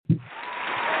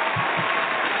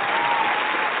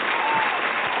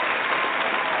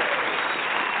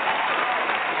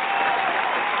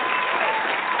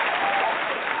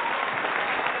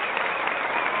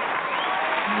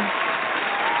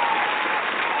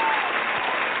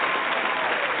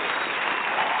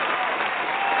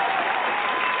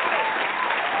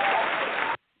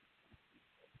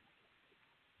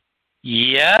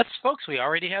Yes, folks, we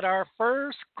already had our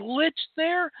first glitch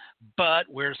there, but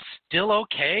we're still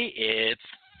okay. It's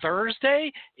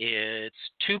Thursday. It's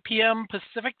 2 p.m.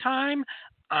 Pacific time.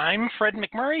 I'm Fred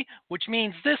McMurray, which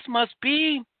means this must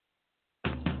be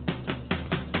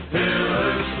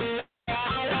Pillars,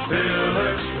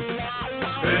 pillars,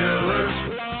 pillars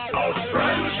of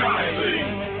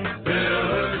franchising.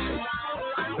 Pillars,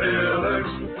 pillars,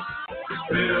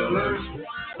 pillars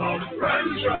of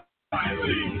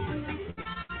franchising.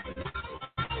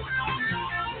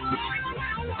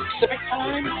 Pacific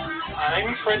time.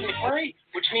 I'm Fred McMurray,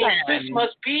 which means this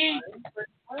must be.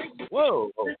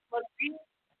 Whoa. This must be.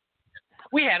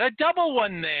 We had a double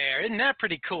one there. Isn't that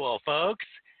pretty cool, folks?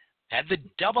 Had the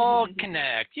double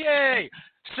connect. Yay!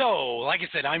 So, like I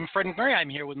said, I'm Fred McMurray. I'm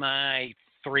here with my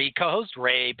three co-hosts,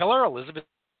 Ray Pillar, Elizabeth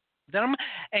Denham,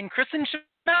 and Kristen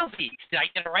Schmelze. Did I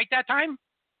get it right that time?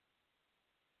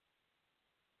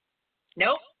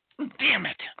 Nope. Damn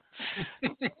it.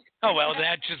 Oh, well,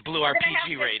 that just blew our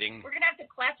PG rating. We're going to have to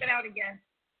clap it out again.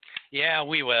 Yeah,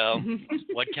 we will.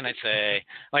 What can I say?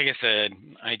 Like I said,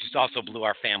 I just also blew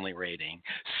our family rating.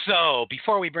 So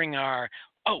before we bring our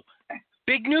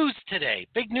big news today.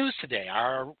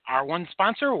 Our one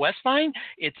sponsor, Westvine,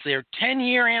 it's their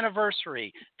 10-year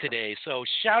anniversary today. So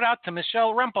shout out to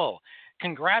Michelle Rempel.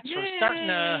 Congrats for starting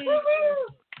a.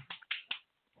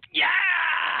 Yeah.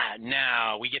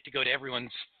 Now we get to go to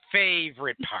everyone's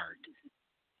favorite part.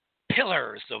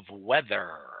 Pillars of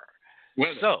weather.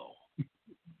 So.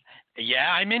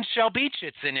 Yeah, I'm in Shell Beach.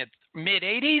 It's in its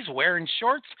mid-80s, wearing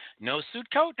shorts, no suit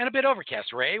coat, and a bit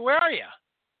overcast. Ray, where are you?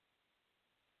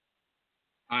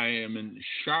 I am in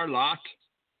Charlotte.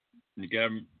 You got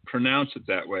to pronounce it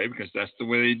that way because that's the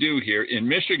way they do here in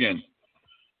Michigan.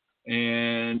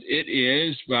 And it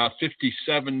is about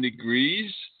 57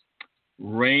 degrees,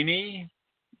 rainy,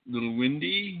 a little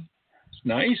windy. It's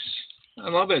nice. I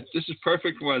love it. This is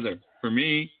perfect weather for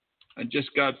me. I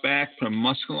just got back from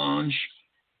Muskellonge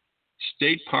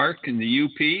State Park in the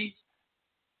UP,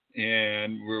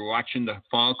 and we're watching the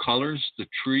fall colors. The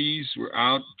trees were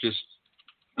out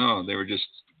they were just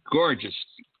gorgeous,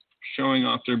 showing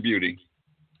off their beauty.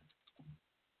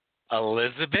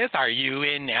 Elizabeth, are you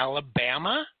in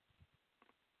Alabama?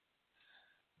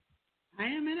 I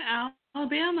am in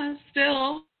Alabama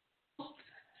still.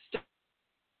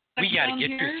 We got to get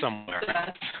you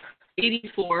somewhere.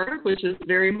 84, which is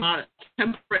very moderate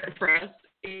temperate for us.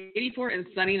 84 and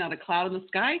sunny, not a cloud in the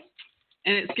sky.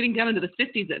 And it's getting down into the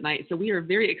 50s at night. So we are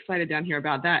very excited down here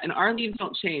about that. And our leaves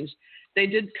don't change. They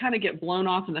did kind of get blown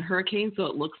off in the hurricane, so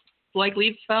it looks like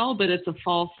leaves fell, but it's a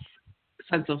false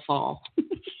sense of fall.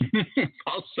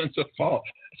 False sense of fall.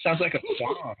 It sounds like a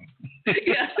song.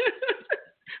 Yeah.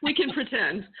 We can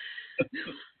pretend.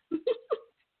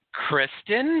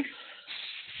 Kristen,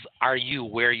 are you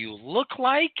where you look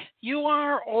like you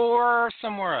are or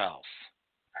somewhere else?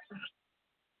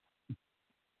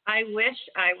 I wish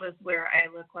I was where I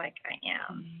look like I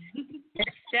am.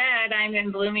 Instead, I'm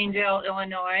in Bloomingdale,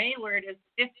 Illinois, where it is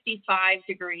 55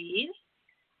 degrees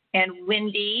and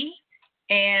windy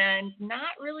and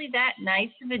not really that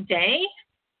nice of a day.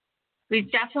 We've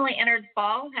definitely entered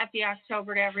fall. Happy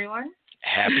October to everyone.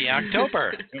 Happy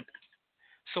October.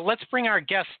 So let's bring our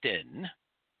guest in.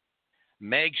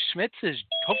 Meg Schmitz is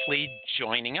hopefully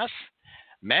joining us.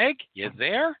 Meg, you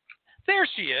there? There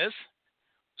she is.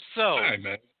 So, Hi,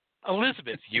 Meg.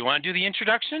 Elizabeth, you want to do the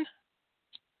introduction?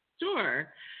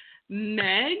 Sure.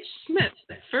 Meg Schmitz,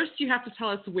 first you have to tell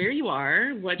us where you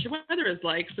are, what your weather is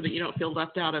like, so that you don't feel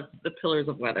left out of the pillars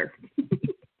of weather.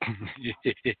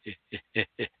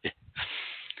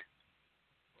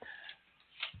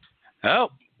 Oh,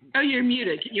 you're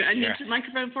muted. Can you unmute your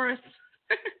microphone for us?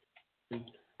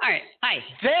 All right. Hi.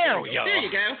 There we go. There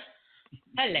you go.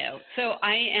 Hello. So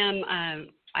I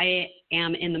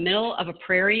am in the middle of a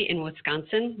prairie in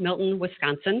Wisconsin, Milton,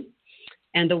 Wisconsin,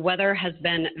 and the weather has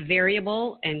been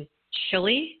variable and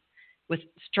chilly with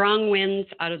strong winds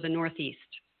out of the northwest.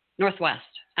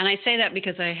 And I say that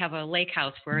because I have a lake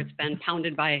house where it's been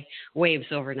pounded by waves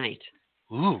overnight.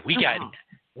 Ooh, we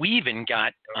even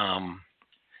got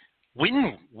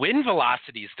wind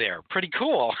velocities there. Pretty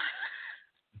cool.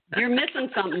 You're missing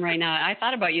something right now. I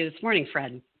thought about you this morning,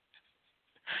 Fred.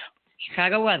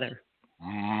 Chicago weather.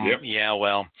 Yep. Yeah,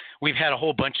 well, we've had a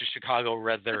whole bunch of Chicago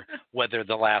weather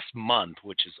the last month,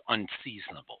 which is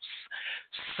unseasonable.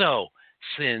 So,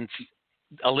 since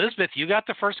Elizabeth, you got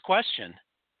the first question.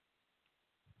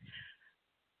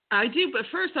 I do, but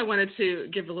first I wanted to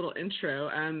give a little intro.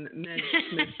 Meg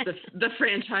Smith, the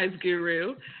franchise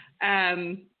guru,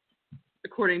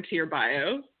 according to your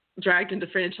bio, dragged into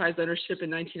franchise ownership in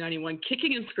 1991,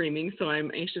 kicking and screaming. So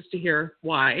I'm anxious to hear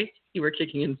why you were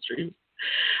kicking and streaming.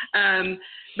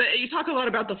 But you talk a lot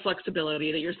about the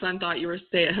flexibility that your son thought you were a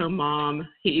stay-at-home mom.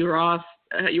 You were off.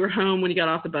 You were home when you got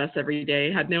off the bus every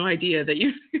day. Had no idea that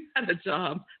you had a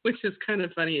job, which is kind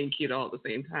of funny and cute all at the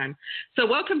same time. So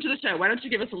welcome to the show. Why don't you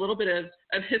give us a little bit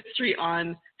of history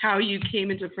on how you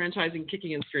came into franchising,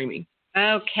 kicking and streaming?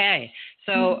 Okay.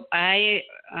 So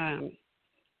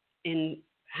in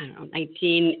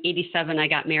 1987, I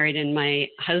got married, and my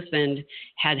husband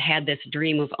had this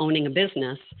dream of owning a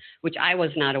business, which I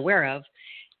was not aware of.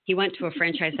 He went to a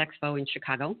franchise expo in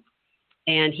Chicago,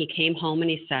 and he came home and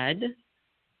he said,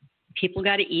 people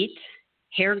got to eat,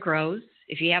 hair grows.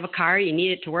 If you have a car, you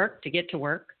need it to get to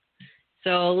work.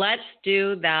 So let's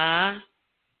do the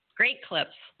great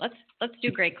clips. Let's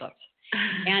do great clips.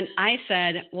 And I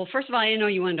said, well, first of all, I didn't know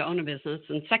you wanted to own a business.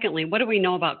 And secondly, what do we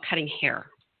know about cutting hair?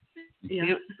 Yeah.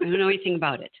 I don't know anything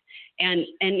about it. And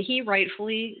he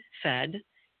rightfully said,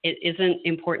 it isn't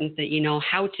important that you know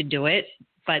how to do it,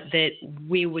 but that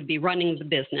we would be running the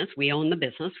business. We own the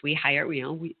business. We hire, we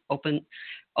open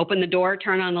the door,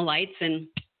 turn on the lights, and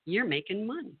you're making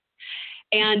money.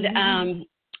 And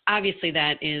obviously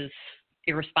that is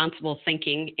irresponsible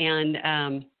thinking.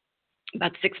 And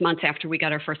about 6 months after we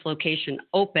got our first location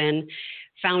open,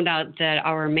 found out that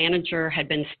our manager had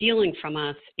been stealing from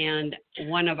us, and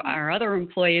one of our other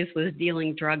employees was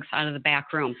dealing drugs out of the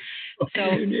back room. So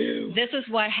this is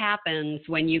what happens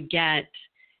when you get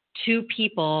two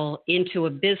people into a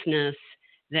business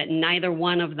that neither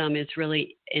one of them is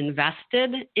really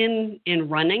invested in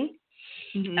running.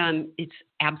 It's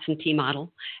absentee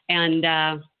model. And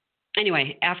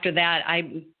anyway, after that,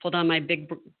 I pulled on my big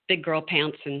girl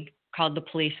pants and called the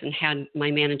police and had my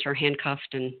manager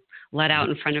handcuffed and let out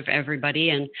in front of everybody.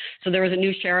 And so there was a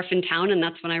new sheriff in town, and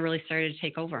that's when I really started to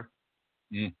take over.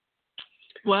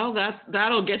 Well,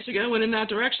 that'll get you going in that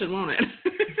direction, won't it?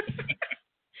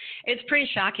 It's pretty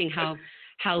shocking how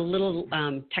little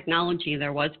technology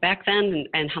there was back then,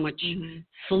 and how much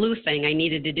sleuthing I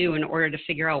needed to do in order to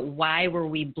figure out why were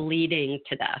we bleeding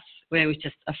to death. It was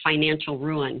just a financial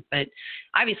ruin, but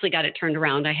obviously got it turned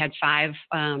around. I had 5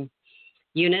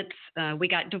 units. We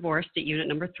got divorced at unit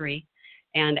number 3.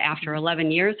 And after 11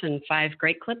 years and 5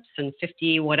 great clips and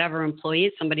 50 whatever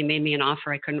employees, somebody made me an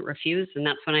offer I couldn't refuse. And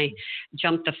that's when I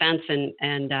jumped the fence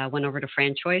and went over to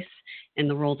FranChoice in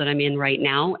the role that I'm in right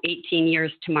now, 18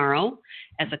 years tomorrow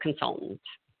as a consultant.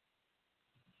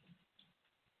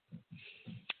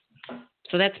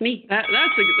 So that's me. That's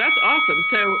awesome.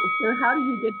 So how did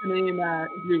you get the name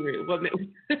Guru?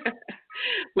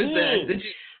 Did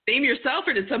you name yourself,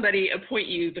 or did somebody appoint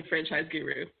you the franchise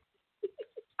guru?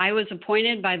 I was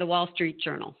appointed by the Wall Street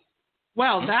Journal.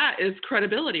 Well, that is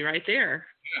credibility right there.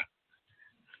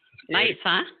 Nice,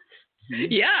 huh?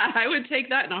 Yeah, I would take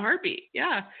that in a heartbeat.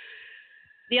 Yeah.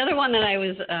 The other one that I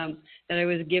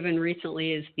was given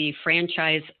recently is the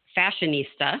franchise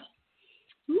fashionista.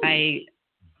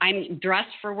 I'm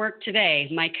dressed for work today.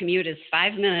 My commute is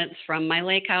 5 minutes from my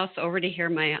lake house over to here,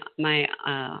 my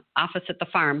office at the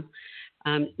farm.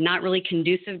 Not really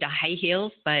conducive to high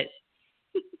heels, but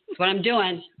that's what I'm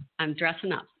doing. I'm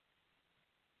dressing up.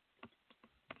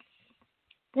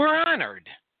 We're honored.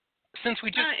 Since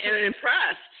we just I am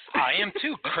impressed. I am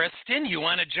too. Kristen, you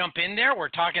want to jump in there? We're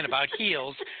talking about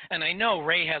heels, and I know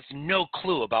Ray has no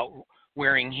clue about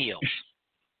wearing heels.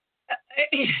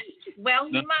 Well,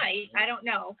 he might. I don't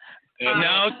know.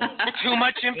 No, too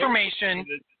much information.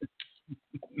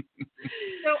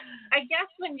 So I guess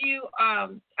when you, I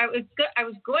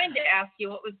was going to ask you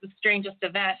what was the strangest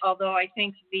event, although I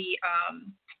think the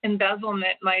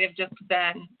embezzlement might have just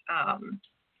been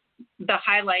the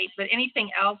highlight. But anything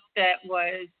else that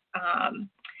was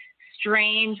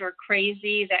strange or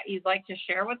crazy that you'd like to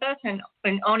share with us, and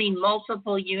owning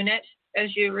multiple units,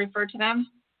 as you refer to them?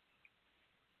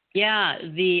 Yeah,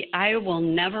 I will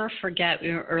never forget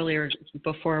earlier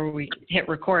before we hit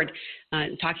record,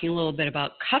 talking a little bit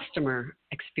about customer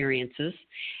experiences.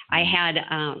 I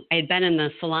had been in the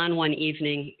salon one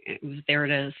evening. I was there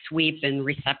to sweep and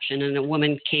reception, and a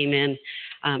woman came in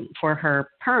for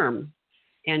her perm,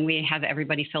 and we have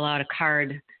everybody fill out a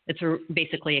card. It's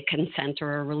basically a consent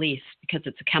or a release because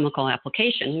it's a chemical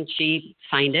application. She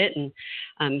signed it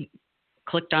and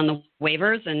clicked on the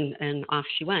waivers, and off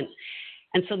she went.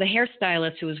 And so the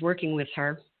hairstylist who was working with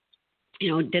her,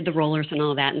 did the rollers and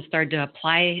all that and started to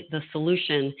apply the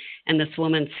solution, and this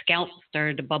woman's scalp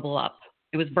started to bubble up.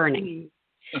 It was burning.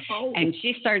 Oh. And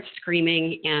she starts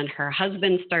screaming, and her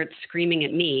husband starts screaming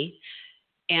at me.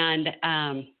 And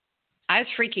I was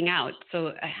freaking out.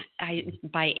 So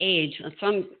by age,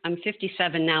 so I'm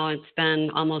 57 now. It's been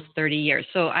almost 30 years.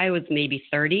 So I was maybe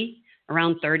 30,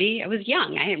 around 30. I was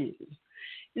young.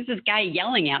 There's this guy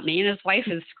yelling at me, and his wife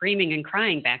is screaming and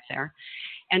crying back there.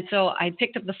 And so I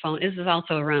picked up the phone. This is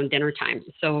also around dinner time,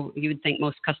 so you would think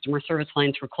most customer service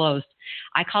lines were closed.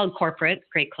 I called corporate,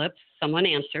 Great Clips. Someone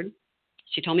answered.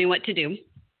 She told me what to do.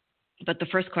 But the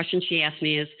first question she asked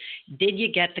me is, did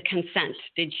you get the consent?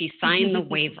 Did she sign the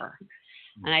waiver?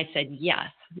 And I said, yes.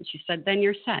 And she said, then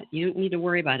you're set. You don't need to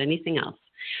worry about anything else.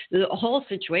 The whole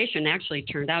situation actually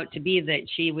turned out to be that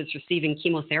she was receiving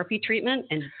chemotherapy treatment,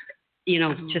 and,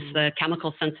 just the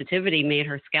chemical sensitivity made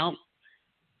her scalp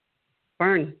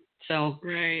burn. So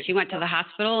she went to the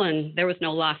hospital, and there was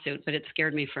no lawsuit, but it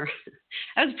scared me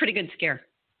that was a pretty good scare.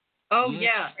 Oh,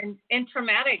 yeah, and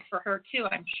traumatic for her, too,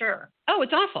 I'm sure. Oh,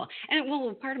 it's awful.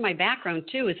 And, part of my background,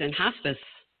 too, is in hospice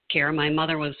care. My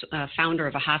mother was a founder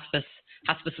of a hospice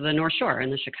of the North Shore in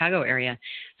the Chicago area.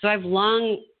 So I've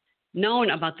long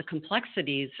known about the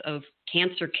complexities of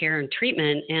cancer care and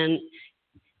treatment, and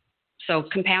so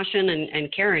compassion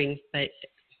and caring, but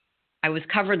I was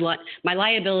covered. My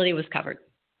liability was covered.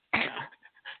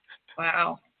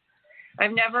 Wow.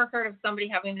 I've never heard of somebody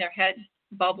having their head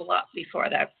bubble up before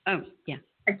that. Oh, yeah.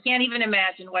 I can't even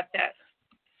imagine what that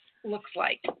looks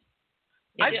like.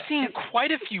 I've seen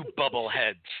quite a few bubble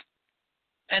heads,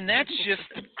 and that's just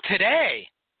today.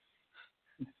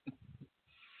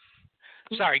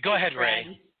 Sorry, go ahead,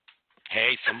 Ray.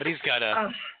 Hey, somebody's got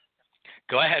to.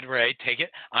 Go ahead, Ray. Take it.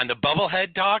 On the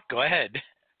bubblehead talk, go ahead.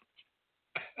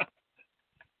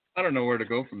 I don't know where to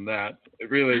go from that. It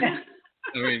really,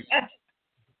 I mean,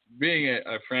 being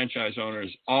a franchise owner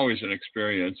is always an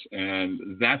experience. And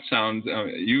that sounds,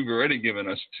 you've already given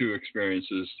us two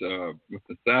experiences with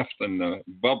the theft and the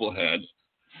bubblehead.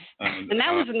 And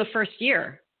that was in the first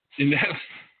year. This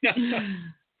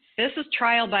is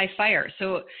trial by fire.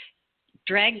 So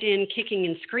dragged in kicking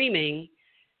and screaming.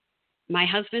 My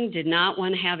husband did not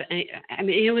want to have any,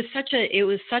 it was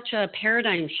such a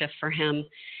paradigm shift for him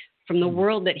from the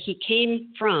world that he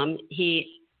came from.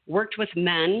 He worked with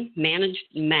men, managed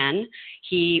men.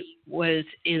 He was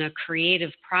in a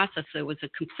creative process that was a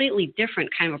completely different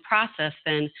kind of a process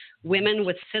than women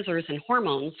with scissors and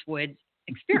hormones would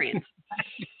experience.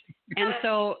 And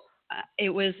so it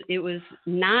was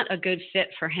not a good fit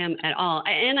for him at all.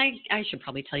 And I should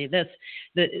probably tell you this,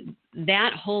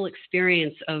 that whole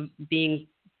experience of being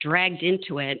dragged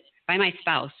into it by my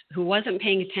spouse, who wasn't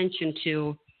paying attention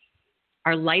to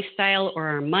our lifestyle or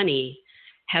our money,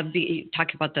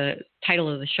 talking about the title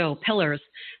of the show, Pillars.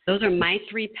 Those are my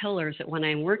 3 pillars that when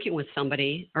I'm working with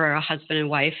somebody or a husband and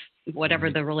wife, whatever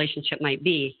the relationship might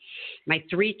be, my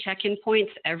 3 check-in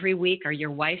points every week are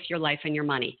your wife, your life, and your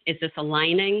money. Is this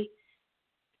aligning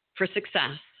for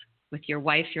success with your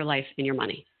wife, your life, and your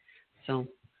money? So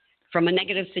from a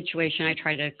negative situation, I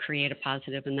try to create a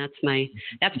positive, and that's my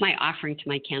offering to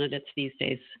my candidates these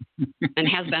days, and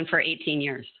has been for 18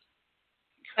 years.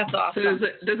 That's awesome.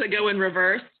 So does it go in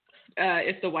reverse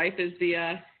if the wife is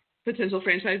the potential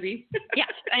franchisee?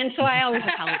 Yes, and so I always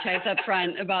apologize up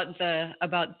front about the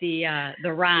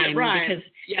rhyme, because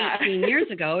 18 years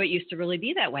ago it used to really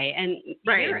be that way. And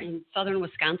here in southern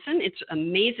Wisconsin, it's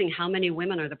amazing how many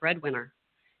women are the breadwinner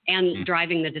and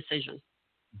driving the decision.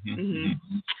 Mm-hmm.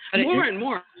 But more and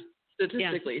more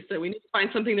statistically. Yeah. So we need to find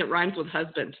something that rhymes with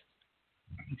husband.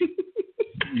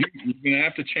 You're going to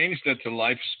have to change that to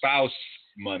life spouse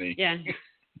money. Yeah.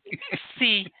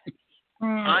 See,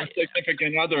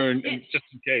 significant other, just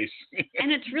in case.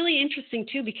 And it's really interesting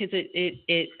too, because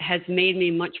it has made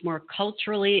me much more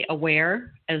culturally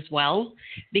aware as well.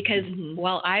 Because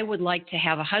while I would like to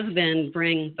have a husband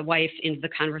bring the wife into the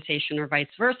conversation or vice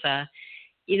versa,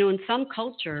 in some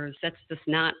cultures that's just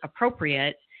not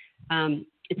appropriate.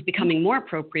 It's becoming more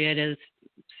appropriate as,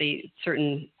 say,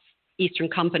 certain Eastern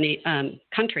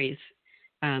countries,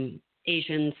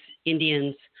 Asians,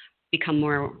 Indians, become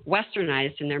more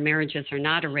westernized, and their marriages are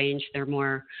not arranged. They're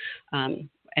more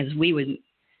as we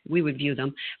would view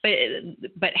them.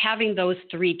 But having those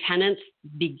 3 tenets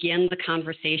begin the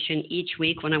conversation each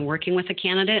week when I'm working with a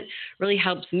candidate really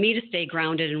helps me to stay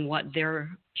grounded in what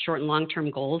their short and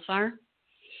long-term goals are.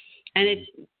 And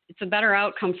it's a better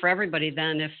outcome for everybody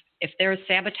than if there's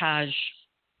sabotage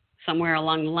somewhere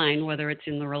along the line, whether it's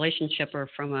in the relationship or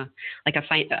from a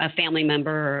family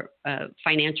member or a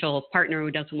financial partner who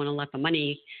doesn't want to let the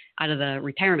money out of the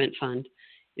retirement fund.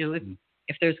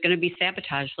 If there's going to be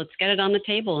sabotage, let's get it on the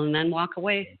table and then walk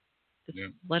away.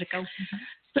 Let it go.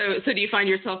 So do you find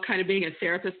yourself kind of being a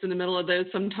therapist in the middle of those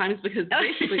sometimes? Because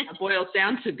basically it boils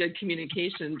down to good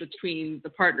communication between the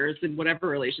partners in whatever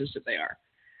relationship they are.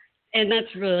 And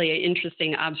that's really an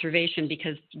interesting observation,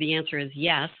 because the answer is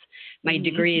yes. My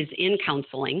degree is in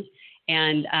counseling,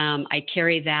 and I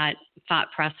carry that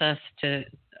thought process to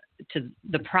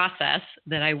the process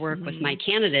that I work with my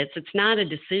candidates. It's not a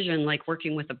decision like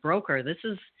working with a broker. This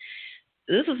is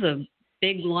a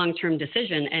big long-term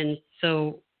decision. And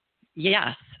so,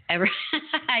 yes,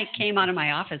 I came out of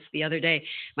my office the other day.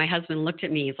 My husband looked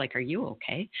at me. He's like, "Are you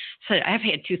okay?" I said, "I've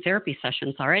had 2 therapy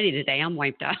sessions already today. I'm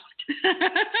wiped out."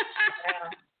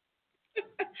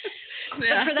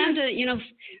 But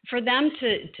for them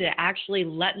to actually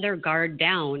let their guard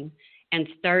down and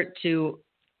start to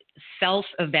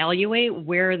self-evaluate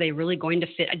where are they really going to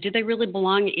fit. Do they really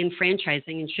belong in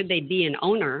franchising, and should they be an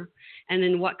owner? And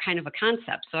then what kind of a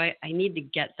concept? So I need to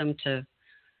get them to,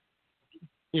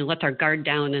 let their guard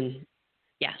down. And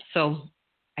so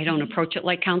I don't approach it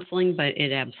like counseling, but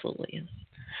it absolutely is.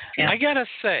 Yeah. I gotta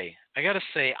say,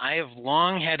 I have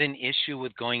long had an issue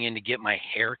with going in to get my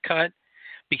hair cut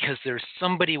because there's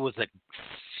somebody with a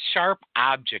sharp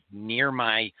object near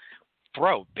my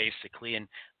throat, basically, and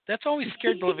that's always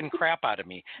scared the living crap out of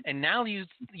me. And now you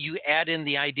add in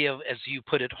the idea of, as you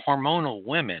put it, hormonal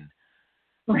women.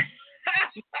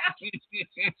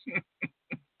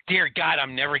 Dear God,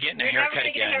 I'm never getting a haircut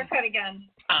again.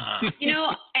 I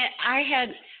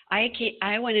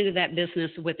went into that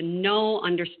business with no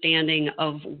understanding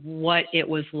of what it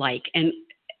was like, and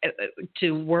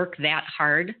to work that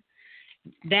hard,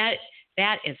 that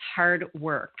is hard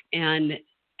work. And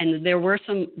there were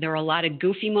a lot of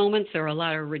goofy moments. There were a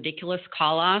lot of ridiculous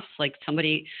call-offs, like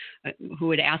somebody who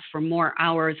would ask for more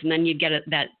hours, and then you'd get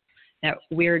that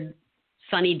weird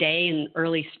sunny day in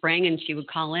early spring, and she would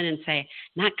call in and say,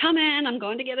 "Not coming. I'm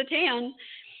going to get a tan."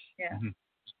 Yeah.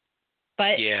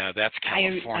 But yeah, that's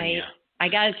California. I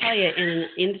got to tell you, in an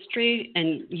industry,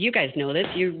 and you guys know this,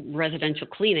 you residential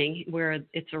cleaning, where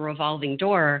it's a revolving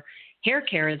door. Hair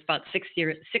care is about 6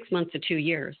 months to 2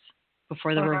 years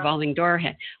before the revolving door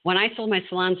hit. When I sold my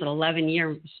salons at 11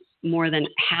 years, more than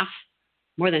half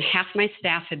my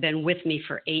staff had been with me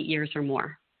for 8 years or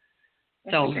more.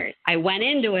 So I went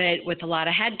into it with a lot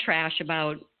of head trash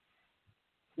about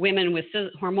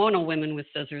hormonal women with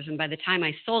scissors, and by the time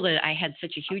I sold it, I had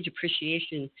such a huge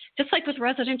appreciation. Just like with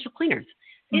residential cleaners,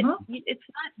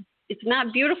 it's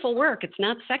not beautiful work, it's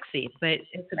not sexy, but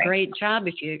it's a great job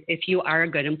if you are a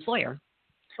good employer.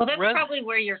 Well, that's probably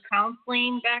where your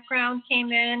counseling background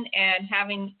came in, and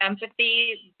having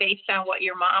empathy based on what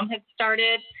your mom had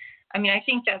started. I mean, I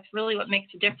think that's really what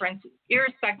makes a difference,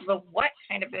 irrespective of what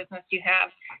kind of business you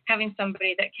have. Having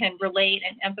somebody that can relate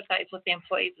and empathize with the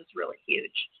employees is really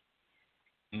huge.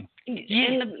 And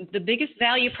the biggest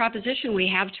value proposition we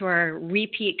have to our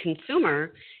repeat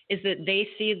consumer is that they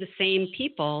see the same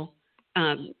people,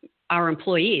 our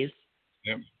employees,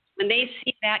 when they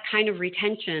see that kind of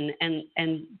retention,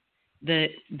 and the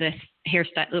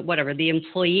hairstyle, whatever, the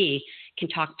employee can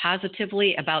talk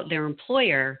positively about their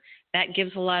employer, that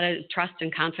gives a lot of trust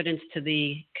and confidence to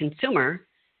the consumer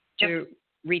to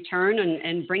return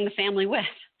and bring the family with.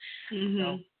 Mm-hmm.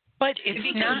 So, but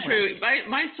it's not true.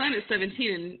 My son is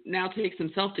 17 and now takes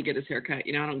himself to get his haircut.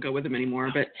 I don't go with him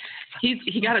anymore, but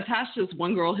he got attached to this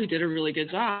one girl who did a really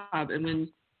good job. And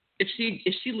if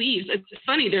she leaves, it's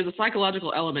funny. There's a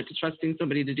psychological element to trusting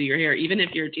somebody to do your hair, even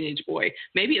if you're a teenage boy.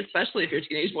 Maybe especially if you're a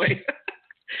teenage boy.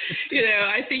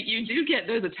 I think you do get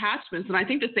those attachments, and I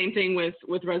think the same thing with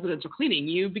residential cleaning.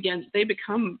 They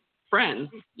become friends.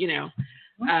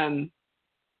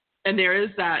 And there is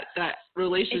that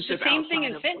relationship. It's the same thing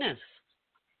in fitness.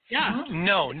 Yeah.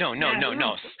 No.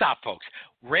 Stop, folks.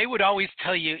 Ray would always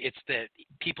tell you it's that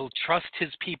people trust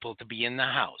his people to be in the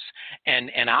house.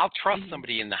 And I'll trust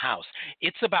somebody in the house.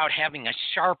 It's about having a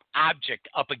sharp object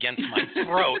up against my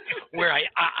throat where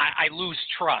I lose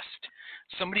trust.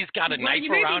 Somebody's got a knife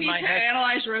around my head. You maybe need to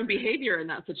analyze your own behavior in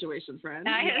that situation, friend.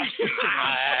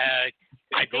 I'd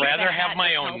rather have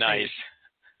my own knife.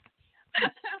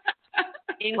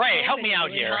 Ray, help me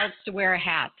out here. It helps to wear a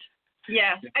hat.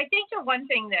 Yeah, I think the one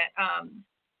thing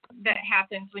that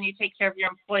happens when you take care of your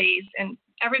employees, and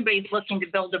everybody's looking to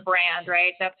build a brand,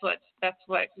 right? That's what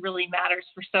really matters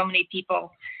for so many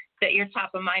people, that you're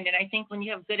top of mind. And I think when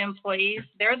you have good employees,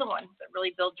 they're the ones that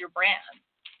really build your brand,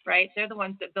 right? They're the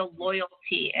ones that build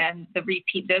loyalty and the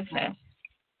repeat business.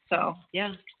 So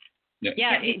yeah. It's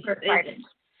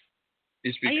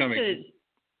becoming.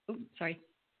 Sorry.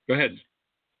 Go ahead.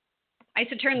 I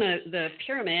used to turn the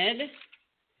pyramid.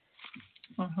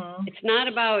 Mm-hmm. It's not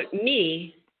about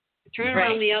me. Turn it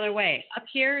around the other way. Up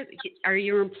here are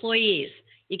your employees.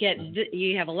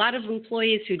 You have a lot of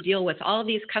employees who deal with all of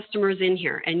these customers in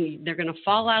here, and they're going to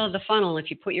fall out of the funnel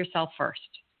if you put yourself first.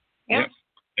 Yeah,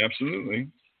 absolutely.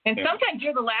 And sometimes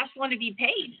you're the last one to be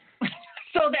paid.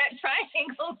 So that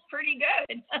triangle's pretty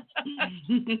good.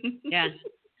 Yeah.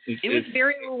 It was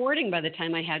very rewarding by the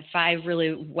time I had 5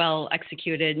 really well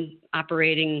executed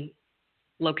operating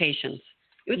locations.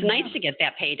 It was nice to get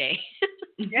that payday.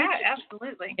 Yeah,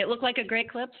 absolutely. It looked like a great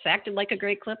clips, acted like a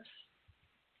great clips.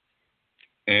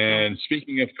 And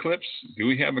speaking of clips, do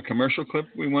we have a commercial clip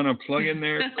we want to plug in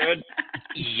there, Fred?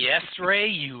 Yes, Ray,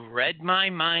 you read my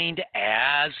mind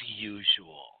as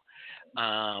usual.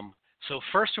 So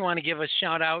first we want to give a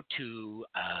shout out to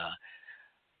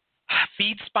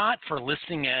FeedSpot for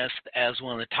listing us as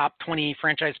one of the top 20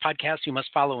 franchise podcasts you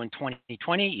must follow in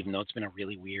 2020, even though it's been a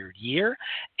really weird year.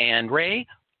 And Ray,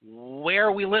 where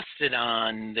are we listed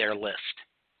on their list?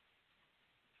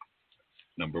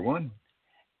 Number 1.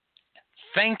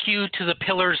 Thank you to the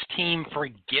Pillars team for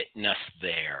getting us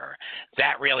there.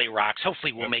 That really rocks.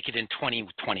 Hopefully we'll make it in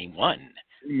 2021.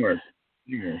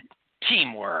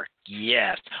 Teamwork,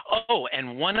 yes. Oh,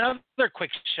 and one other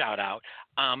quick shout out.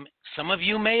 Some of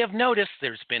you may have noticed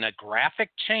there's been a graphic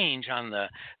change on the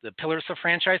Pillars of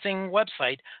Franchising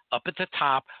website. Up at the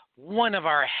top, one of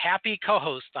our happy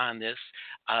co-hosts on this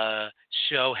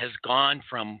show has gone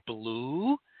from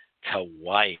blue to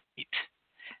white.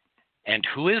 And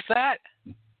who is that?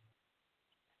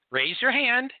 Raise your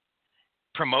hand.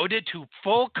 Promoted to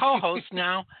full co-host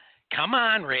now. Come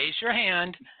on, raise your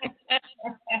hand.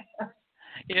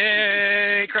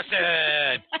 Yay,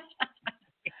 Kristen.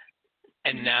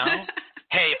 And now,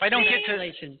 hey, if I don't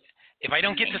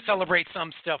get to celebrate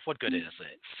some stuff, what good is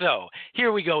it? So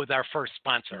here we go with our first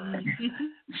sponsor,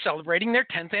 celebrating their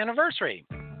 10th anniversary.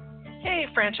 Hey,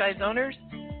 franchise owners.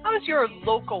 How is your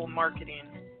local marketing?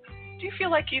 Do you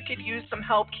feel like you could use some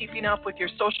help keeping up with your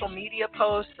social media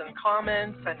posts and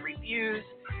comments and reviews?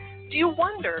 Do you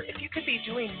wonder if you could be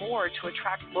doing more to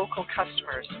attract local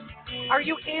customers? Are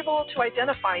you able to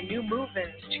identify new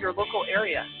move-ins to your local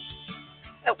area?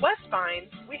 At Westbine,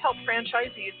 we help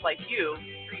franchisees like you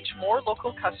reach more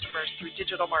local customers through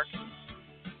digital marketing.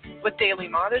 With daily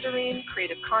monitoring,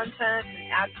 creative content,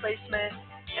 and ad placement,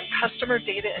 and customer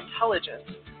data intelligence,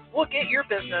 we'll get your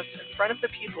business in front of the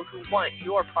people who want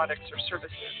your products or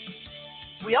services.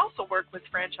 We also work with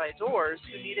franchisors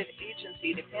who need an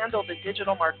agency to handle the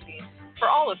digital marketing for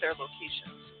all of their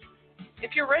locations.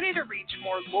 If you're ready to reach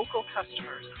more local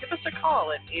customers, give us a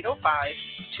call at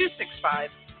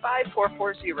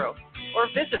 805-265-5440 or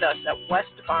visit us at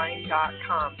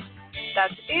westvine.com.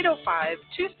 That's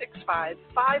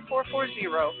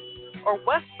 805-265-5440 or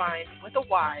westvine.com.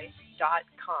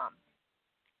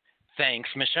 Thanks,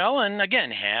 Michelle, and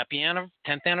again, happy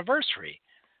 10th anniversary.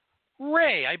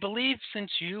 Ray, I believe since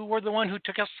you were the one who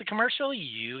took us to commercial,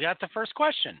 you got the first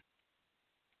question.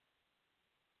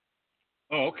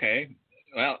 Oh, okay.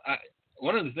 Well,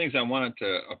 one of the things I wanted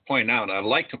to point out, I'd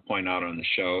like to point out on the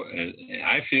show, is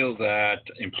I feel that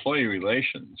employee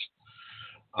relations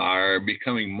are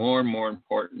becoming more and more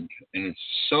important, and it's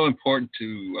so important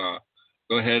to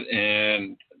go ahead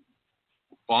and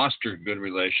foster good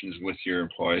relations with your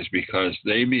employees because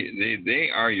they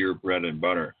are your bread and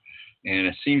butter. And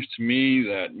it seems to me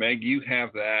that, Meg, you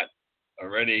have that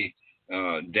already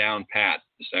down pat.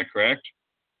 Is that correct?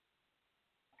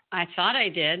 I thought I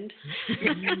did.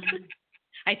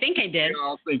 I think I did. We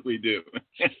all think we do.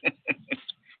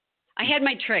 I had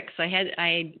my tricks. I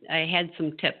had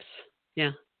some tips.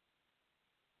 Yeah.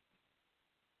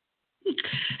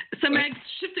 So, Meg,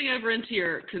 shifting over into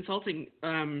your consulting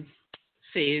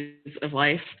phase of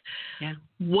life. Yeah.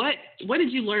 What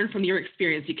did you learn from your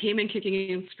experience? You came in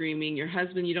kicking and screaming. Your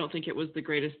husband, you don't think it was the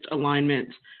greatest alignment.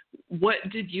 What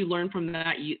did you learn from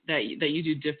that that you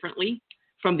do differently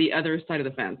from the other side of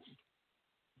the fence?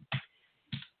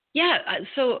 Yeah.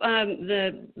 So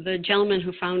the gentleman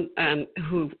who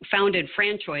founded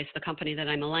FranChoice, the company that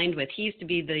I'm aligned with, he used to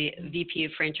be the VP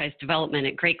of Franchise Development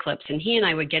at Great Clips, and he and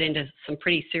I would get into some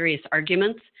pretty serious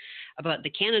arguments about the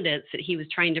candidates that he was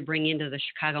trying to bring into the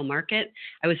Chicago market.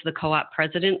 I was the co-op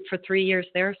president for 3 years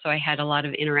there, so I had a lot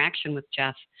of interaction with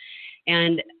Jeff.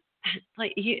 And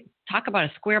like you talk about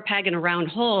a square peg in a round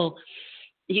hole,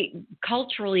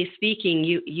 culturally speaking,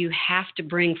 you have to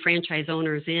bring franchise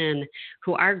owners in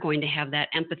who are going to have that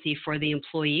empathy for the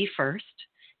employee first,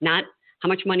 not how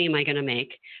much money am I going to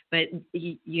make, but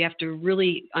you have to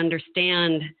really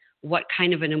understand what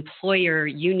kind of an employer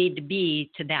you need to be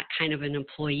to that kind of an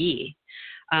employee.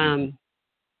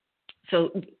 So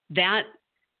that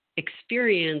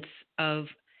experience of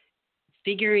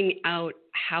figuring out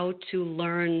how to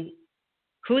learn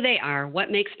who they are, what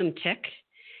makes them tick,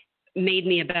 made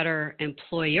me a better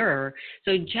employer.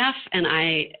 So Jeff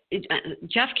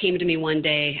came to me one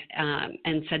day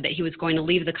and said that he was going to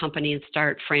leave the company and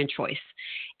start FranChoice.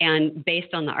 And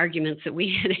based on the arguments that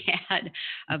we had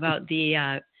about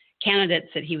the candidates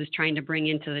that he was trying to bring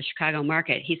into the Chicago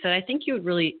market. He said, I think you would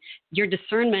really, your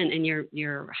discernment and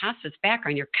your hospice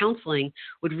background, your counseling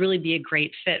would really be a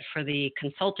great fit for the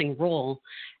consulting role.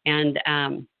 And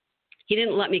he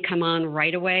didn't let me come on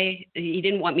right away. He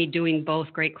didn't want me doing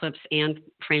both Great Clips and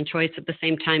FranChoice at the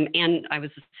same time. And I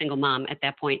was a single mom at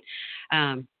that point.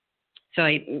 So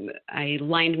I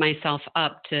lined myself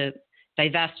up to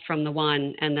divest from the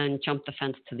one and then jump the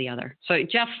fence to the other. So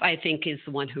Jeff, I think, is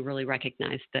the one who really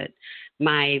recognized that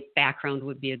my background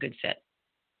would be a good fit.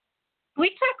 Can we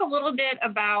talk a little bit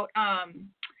about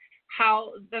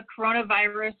how the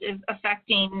coronavirus is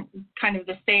affecting kind of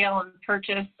the sale and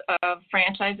purchase of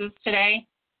franchises today?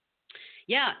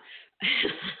 Yeah.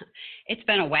 It's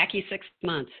been a wacky 6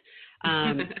 months.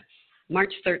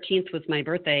 March 13th was my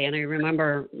birthday, and I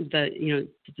remember the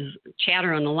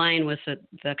chatter on the line was that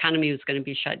the economy was going to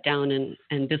be shut down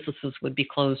and businesses would be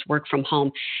closed, work from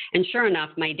home. And sure enough,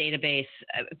 my database,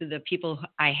 the people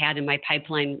I had in my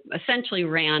pipeline essentially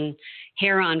ran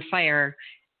hair on fire.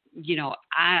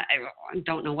 I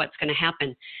don't know what's going to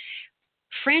happen.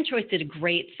 FranChoice did a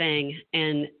great thing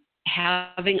in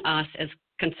having us as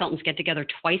consultants get together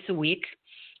twice a week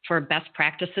for best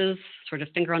practices, sort of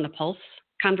finger on the pulse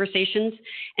conversations.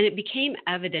 And it became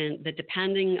evident that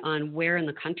depending on where in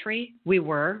the country we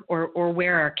were or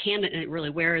where our candidate, really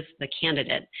where is the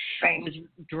candidate, right, was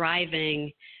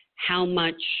driving how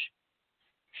much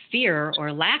fear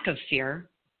or lack of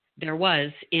fear there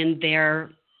was in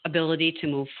their ability to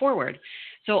move forward.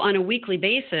 So on a weekly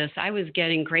basis, I was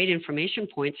getting great information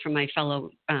points from my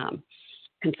fellow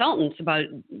consultants about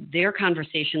their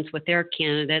conversations with their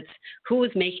candidates, who was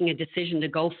making a decision to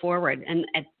go forward. And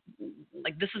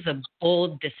this is a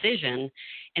bold decision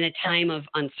in a time of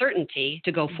uncertainty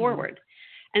to go forward.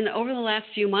 And over the last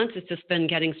few months, it's just been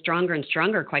getting stronger and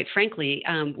stronger, quite frankly.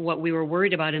 What we were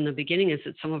worried about in the beginning is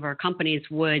that some of our companies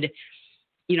would,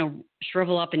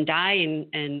 shrivel up and die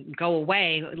and go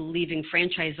away, leaving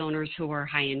franchise owners who are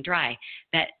high and dry.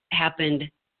 That happened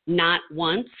not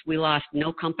once. We lost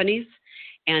no companies.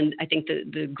 And I think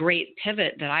the great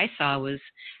pivot that I saw was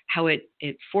how it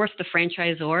forced the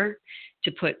franchisor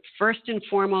to put first and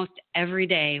foremost every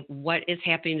day what is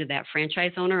happening to that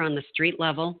franchise owner on the street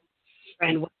level,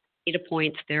 right, and what data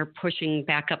points they're pushing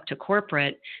back up to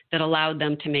corporate that allowed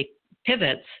them to make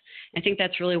pivots. I think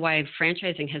that's really why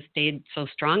franchising has stayed so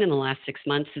strong in the last 6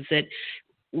 months, is that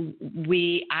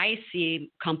I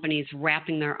see companies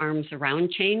wrapping their arms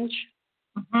around change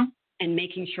and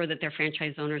making sure that their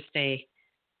franchise owners stay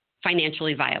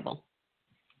financially viable.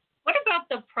 What about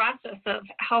the process of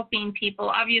helping people?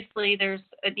 Obviously, there's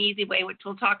an easy way, which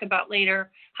we'll talk about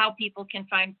later, how people can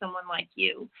find someone like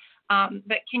you.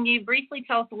 But can you briefly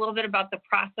tell us a little bit about the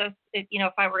process?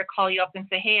 If I were to call you up and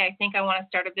say, hey, I think I want to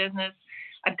start a business.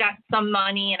 I've got some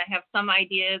money and I have some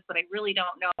ideas, but I really don't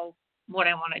know what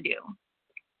I want to do.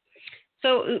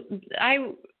 So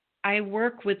I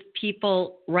work with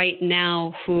people right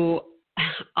now who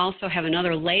also have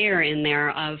another layer in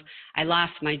there of I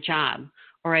lost my job,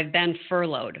 or I've been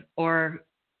furloughed, or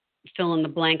fill in the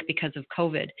blank because of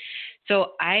COVID.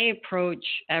 So I approach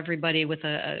everybody with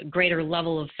a greater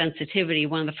level of sensitivity.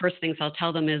 One of the first things I'll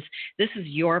tell them is, this is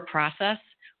your process.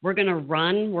 We're going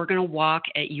to walk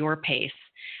at your pace.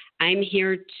 I'm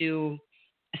here to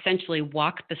essentially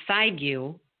walk beside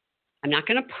you. I'm not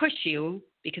going to push you,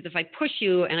 because if I push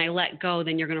you and I let go,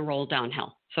 then you're going to roll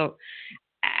downhill. So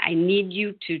I need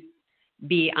you to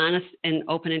be honest and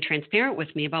open and transparent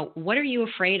with me about what are you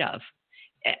afraid of,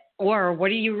 or what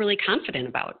are you really confident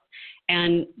about,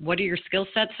 and what are your skill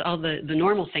sets, all the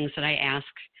normal things that I ask: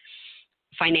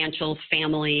 financials,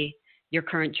 family, your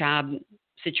current job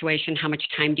situation, how much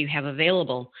time do you have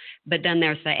available? But then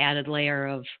there's the added layer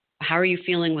of how are you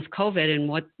feeling with COVID, and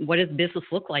what does business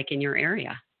look like in your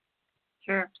area?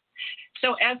 Sure.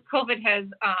 So as COVID has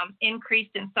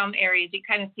increased in some areas, you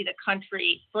kind of see the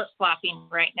country flip-flopping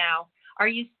right now. Are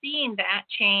you seeing that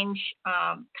change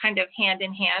kind of hand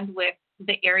in hand with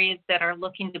the areas that are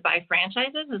looking to buy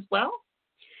franchises as well?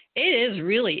 It is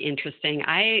really interesting.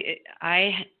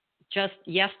 I just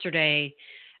yesterday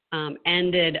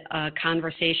ended a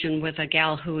conversation with a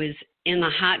gal who is in the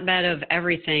hotbed of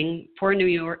everything for New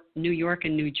York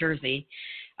and New Jersey.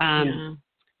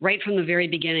 Right from the very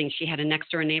beginning, she had a next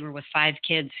door neighbor with 5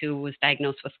 kids who was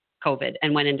diagnosed with COVID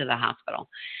and went into the hospital.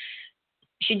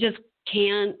 She just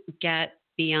can't get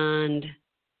beyond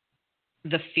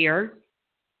the fear.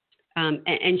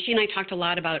 And she and I talked a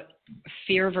lot about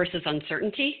fear versus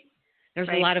uncertainty. There's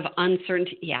a lot of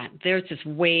uncertainty. Yeah, there's just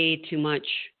way too much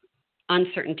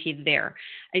uncertainty there.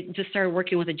 I just started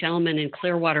working with a gentleman in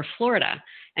Clearwater, Florida.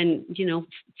 And,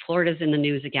 Florida's in the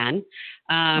news again.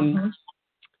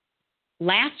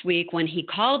 last week when he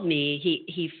called me,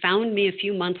 he found me a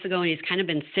few months ago, and he's kind of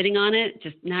been sitting on it,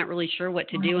 just not really sure what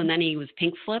to do. And then he was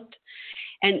pink slipped,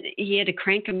 and he had to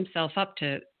crank himself up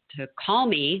to call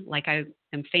me like I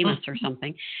am famous or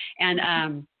something.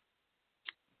 And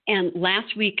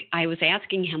last week I was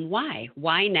asking him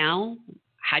why now?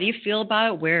 How do you feel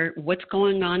about it? What's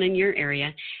going on in your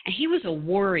area? And he was a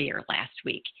warrior last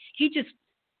week.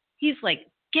 He's like,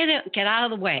 get out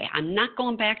of the way. I'm not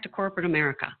going back to corporate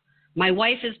America. My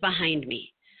wife is behind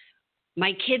me.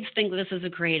 My kids think this is a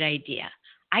great idea.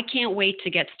 I can't wait to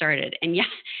get started. And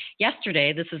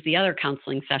yesterday, this is the other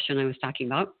counseling session I was talking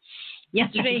about.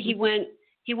 Yesterday, he went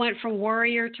from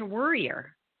warrior to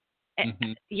worrier.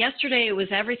 Mm-hmm. Yesterday, it was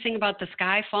everything about the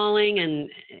sky falling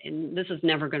and this is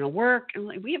never going to work. And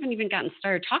like, we haven't even gotten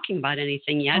started talking about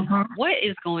anything yet. Mm-hmm. What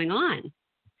is going on?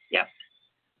 Yep.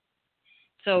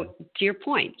 So to your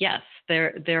point, yes,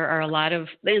 there are a lot of,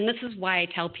 and this is why I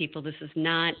tell people this is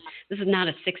not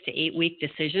a 6 to 8 week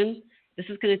decision. This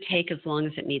is going to take as long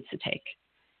as it needs to take.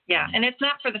 Yeah, and it's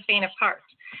not for the faint of heart.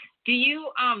 Do you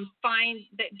find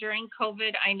that during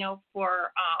COVID, I know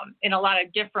for in a lot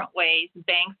of different ways,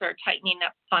 banks are tightening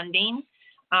up funding.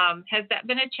 Has that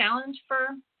been a challenge for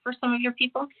some of your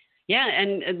people? Yeah,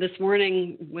 and this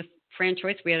morning with Fran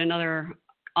Choice, we had another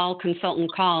all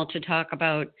consultant call to talk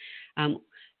about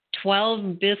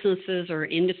 12 businesses or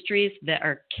industries that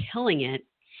are killing it.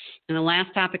 And the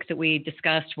last topic that we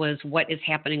discussed was what is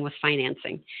happening with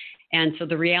financing. And so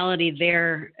the reality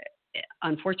there,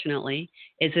 unfortunately,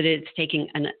 is that it's taking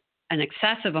an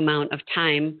excessive amount of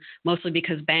time, mostly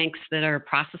because banks that are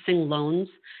processing loans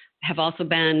have also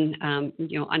been,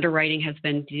 underwriting has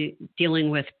been dealing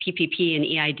with PPP and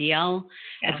EIDL,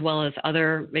 as well as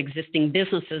other existing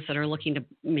businesses that are looking to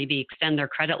maybe extend their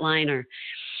credit line.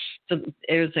 So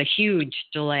there's a huge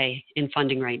delay in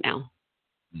funding right now.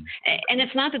 And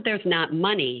it's not that there's not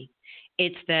money.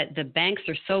 It's that the banks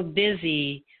are so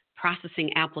busy processing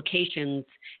applications,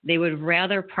 they would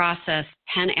rather process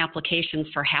 10 applications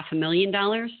for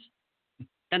 $500,000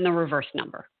 than the reverse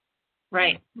number.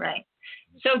 Right.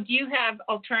 So do you have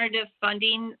alternative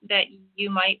funding that you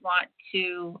might want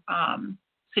to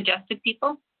suggest to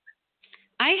people?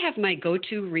 I have my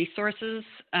go-to resources.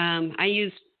 I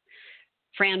use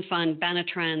Fran Fund,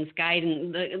 Benetrends,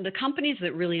 Guidance, the companies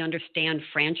that really understand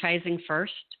franchising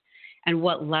first and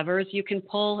what levers you can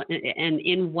pull and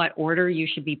in what order you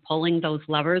should be pulling those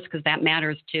levers, because that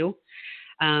matters too.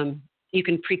 You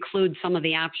can preclude some of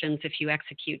the options if you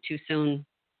execute too soon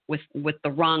with the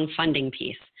wrong funding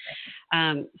piece.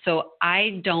 So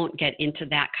I don't get into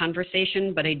that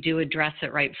conversation, but I do address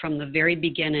it right from the very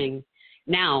beginning.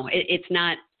 Now, it's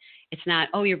not,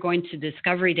 oh, you're going to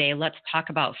Discovery Day, let's talk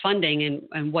about funding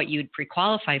and what you'd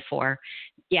pre-qualify for.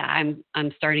 Yeah,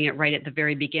 I'm starting it right at the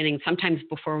very beginning, sometimes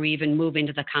before we even move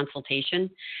into the consultation,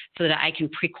 so that I can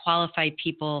pre-qualify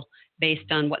people based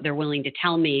on what they're willing to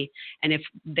tell me, and if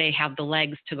they have the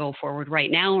legs to go forward right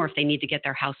now, or if they need to get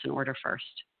their house in order first.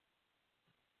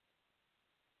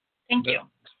 Thank you.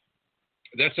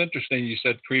 That's interesting you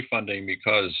said pre-funding,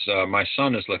 because my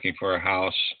son is looking for a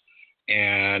house,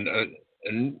 and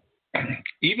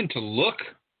even to look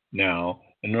now,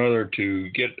 in order to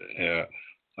get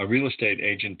a real estate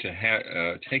agent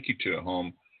to take you to a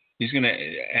home, he's going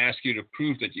to ask you to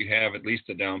prove that you have at least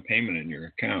a down payment in your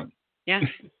account. Yeah.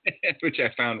 Which I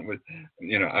found was,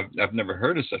 I've never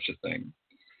heard of such a thing.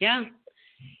 Yeah.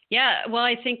 Yeah. Well,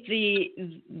 I think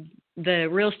the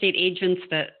real estate agents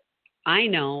that I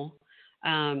know,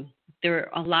 there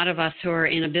are a lot of us who are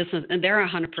in a business, and they're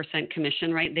 100%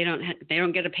 commission, right? They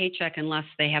don't get a paycheck unless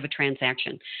they have a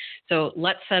transaction. So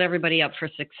let's set everybody up for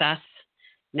success.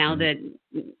 Now that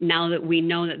we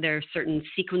know that there are certain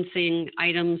sequencing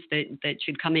items that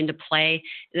should come into play,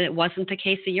 it wasn't the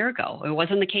case a year ago. It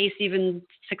wasn't the case even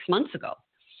 6 months ago.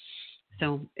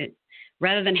 So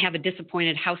rather than have a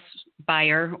disappointed house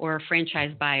buyer or a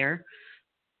franchise buyer,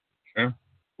 sure.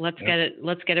 Let's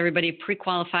get everybody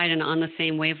pre-qualified and on the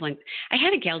same wavelength. I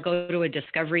had a gal go to a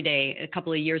Discovery Day a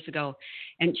couple of years ago,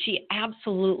 and she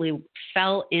absolutely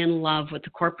fell in love with the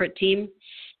corporate team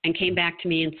and came back to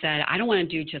me and said, I don't want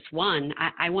to do just one.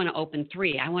 I want to open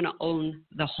 3. I want to own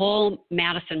the whole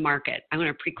Madison market. I want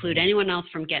to preclude anyone else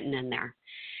from getting in there.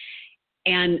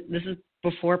 And this is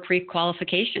before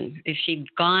pre-qualification. If she'd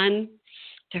gone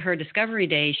to her Discovery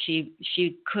Day, she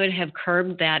could have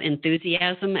curbed that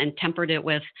enthusiasm and tempered it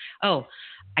with, oh,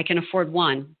 I can afford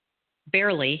 1,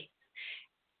 barely.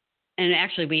 And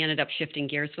actually, we ended up shifting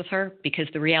gears with her, because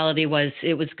the reality was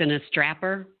it was going to strap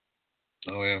her.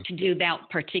 Oh, yeah. To do that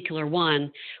particular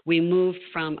one. We moved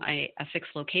from a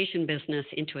fixed location business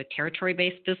into a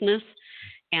territory-based business,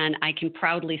 And I can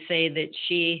proudly say that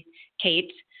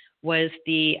Kate, was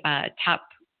the top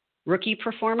rookie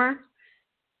performer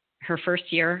her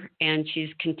first year, and she's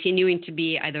continuing to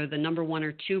be either the number 1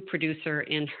 or 2 producer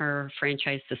in her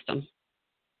franchise system.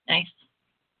 Nice.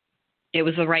 It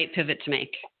was the right pivot to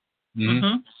make.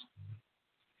 Mm-hmm.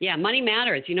 Yeah, money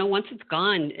matters. Once it's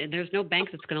gone, there's no bank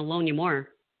that's going to loan you more.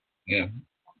 Yeah.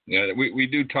 Yeah, we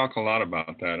do talk a lot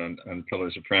about that on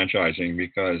Pillars of Franchising,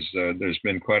 because there's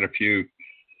been quite a few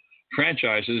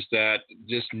franchises that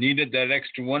just needed that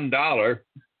extra $1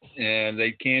 and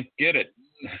they can't get it.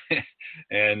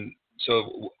 And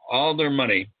so all their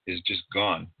money is just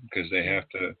gone because they have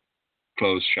to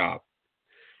close shop.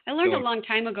 I learned a long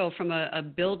time ago from a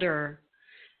builder.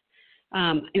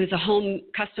 It was a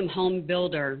custom home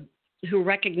builder who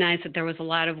recognized that there was a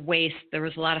lot of waste. There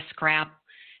was a lot of scrap.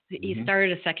 He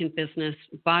started a second business,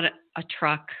 bought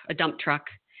a dump truck,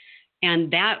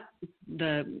 and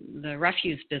the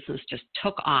refuse business just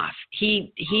took off.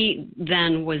 He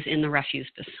then was in the refuse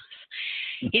business.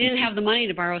 He didn't have the money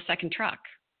to borrow a second truck.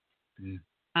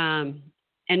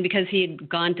 And because he had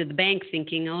gone to the bank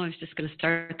thinking, I was just going to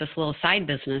start this little side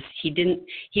business,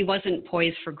 he wasn't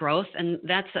poised for growth. And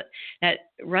that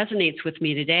resonates with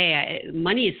me today.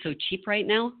 Money is so cheap right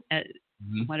now at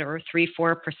whatever,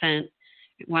 3-4%.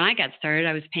 When I got started,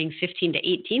 I was paying 15 to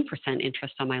 18%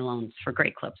 interest on my loans for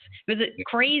Great Clips. It was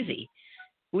crazy.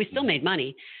 We still made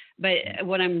money. But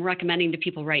what I'm recommending to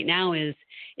people right now is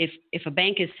if a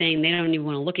bank is saying they don't even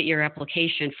want to look at your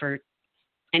application for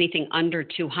anything under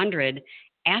 200,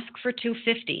 ask for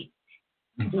 250.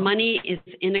 Money is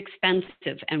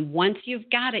inexpensive, and once you've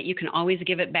got it, you can always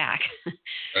give it back.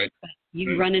 Right.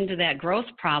 You run into that growth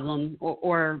problem,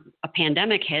 or a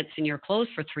pandemic hits and you're closed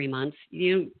for 3 months.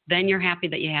 Then you're happy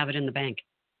that you have it in the bank.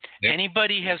 Yep.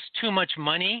 Anybody has too much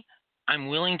money, I'm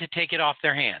willing to take it off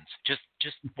their hands. Just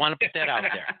want to put that out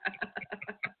there.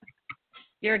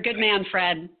 You're a good man,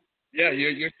 Fred. Yeah,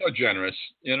 you're so generous.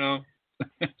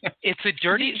 It's a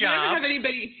dirty do you job. ever have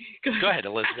anybody? Go ahead,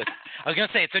 Elizabeth. I was going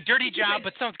to say it's a dirty job,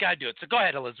 but someone's got to do it. So go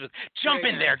ahead, Elizabeth. Jump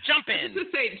in there. Jump in. I was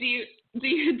just say, do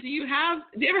you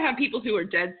ever have people who are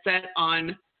dead set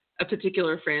on a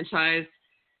particular franchise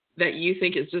that you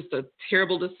think is just a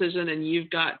terrible decision, and you've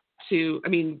got to? I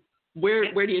mean,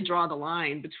 where do you draw the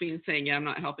line between saying, yeah, I'm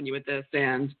not helping you with this,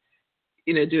 and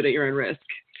do it at your own risk?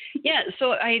 Yeah,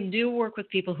 so I do work with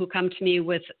people who come to me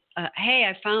with, hey,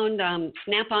 I found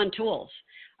Snap-on tools.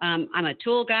 I'm a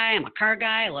tool guy. I'm a car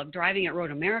guy. I love driving at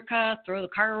Road America, throw the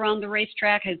car around the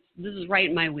racetrack. This is right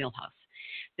in my wheelhouse.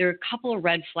 There are a couple of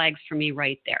red flags for me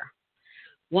right there.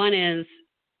 One is,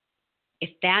 if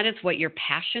that is what your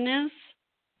passion is,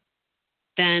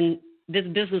 then this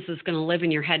business is going to live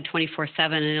in your head 24/7,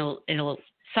 and it'll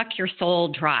suck your soul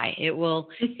dry. It will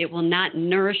not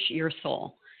nourish your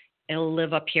soul. It'll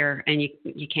live up here, and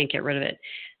you can't get rid of it.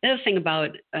 The other thing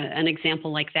about an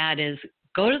example like that is,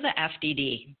 go to the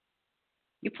FDD.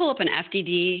 You pull up an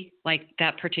FDD like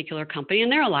that particular company,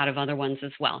 and there are a lot of other ones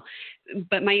as well.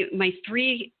 But my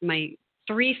three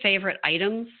favorite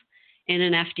items in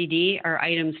an FDD are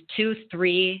items 2,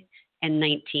 3, and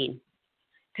 19.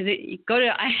 Because you go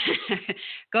to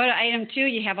item 2,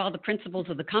 you have all the principles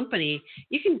of the company.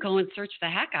 You can go and search the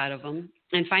heck out of them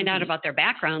and find out about their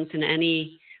backgrounds and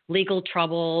any legal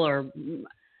trouble,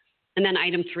 and then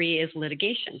item 3 is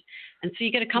litigation. And so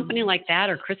you get a company like that,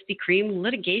 or Krispy Kreme,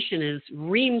 litigation is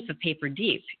reams of paper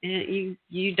deep.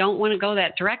 You don't want to go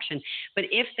that direction. But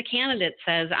if the candidate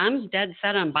says, I'm dead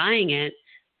set on buying it,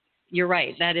 you're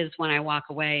right. That is when I walk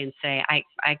away and say, I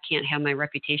can't have my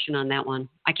reputation on that one.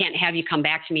 I can't have you come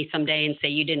back to me someday and say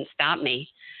you didn't stop me.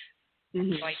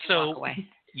 So walk away.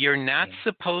 You're not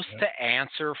supposed to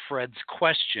answer Fred's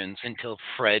questions until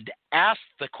Fred asks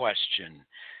the question.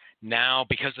 Now,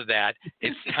 because of that,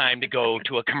 it's time to go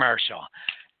to a commercial.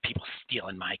 People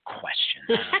stealing my questions.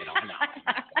 I don't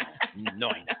know.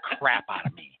 Annoying the crap out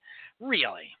of me.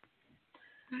 Really.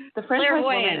 The Franchise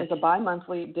Woman is a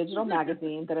bi-monthly digital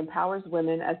magazine that empowers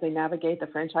women as they navigate the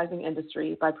franchising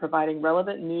industry by providing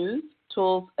relevant news,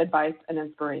 tools, advice, and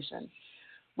inspiration.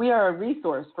 We are a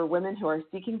resource for women who are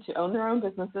seeking to own their own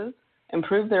businesses,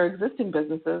 improve their existing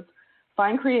businesses,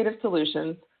 find creative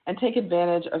solutions, and take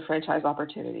advantage of franchise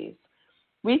opportunities.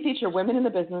 We feature women in the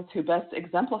business who best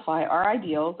exemplify our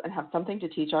ideals and have something to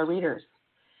teach our readers.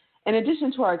 In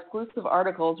addition to our exclusive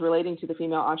articles relating to the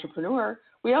female entrepreneur,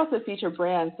 we also feature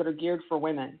brands that are geared for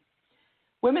women.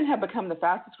 Women have become the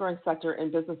fastest growing sector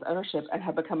in business ownership and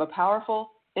have become a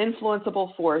powerful,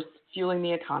 influenceable force fueling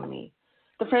the economy.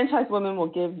 The Franchise Woman will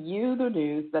give you the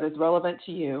news that is relevant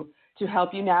to you to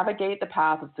help you navigate the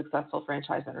path of successful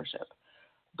franchise ownership.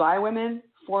 By women,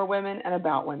 for women, and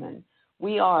about women.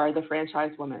 We are the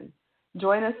Franchise Woman.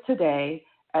 Join us today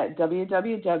at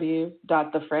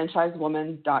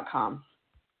www.thefranchisewoman.com.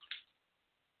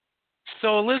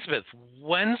 So, Elizabeth,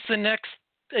 when's the next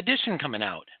edition coming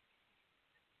out?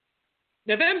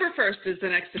 November 1st is the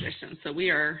next edition. So we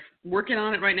are working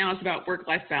on it right now. It's about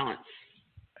work-life balance.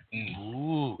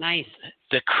 Ooh. Nice.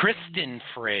 The Kristen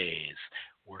phrase,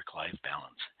 work-life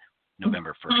balance.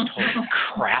 November 1st. Holy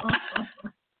crap.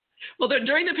 Well,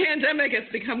 during the pandemic,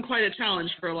 it's become quite a challenge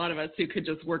for a lot of us who could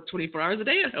just work 24 hours a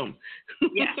day at home.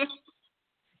 Yeah.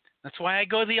 That's why I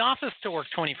go to the office to work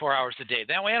 24 hours a day.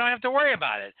 That way I don't have to worry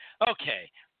about it. Okay,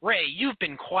 Ray, you've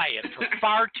been quiet for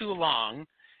far too long,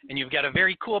 and you've got a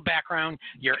very cool background.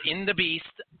 You're in the beast.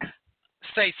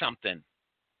 Say something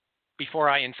before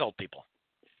I insult people.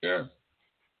 Sure.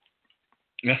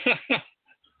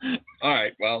 All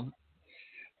right, well,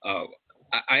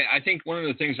 I think one of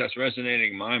the things that's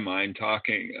resonating in my mind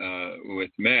talking with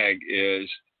Meg is,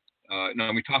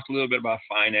 now we talked a little bit about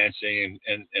financing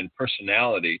and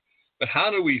personality, but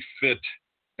how do we fit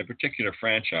a particular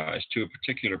franchise to a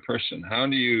particular person? How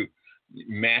do you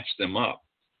match them up?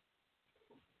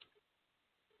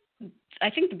 I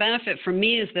think the benefit for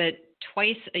me is that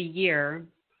twice a year,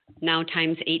 now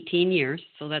times 18 years,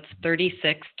 so that's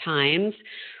 36 times.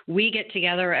 We get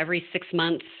together every 6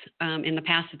 months. In the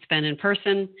past, it's been in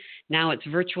person. Now it's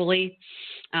virtually.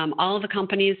 All of the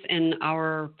companies in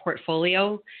our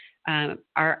portfolio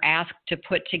are asked to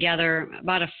put together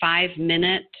about a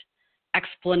 5-minute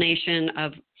explanation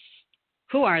of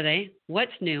who are they,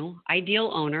 what's new, ideal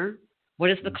owner, what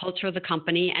is the culture of the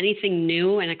company, anything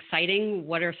new and exciting,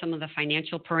 what are some of the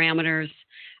financial parameters,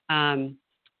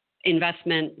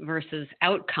 investment versus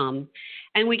outcome.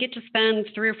 And we get to spend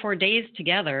 3 or 4 days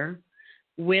together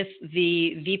with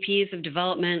the VPs of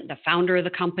development, the founder of the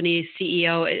company,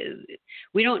 CEO.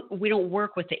 We don't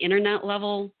work with the internet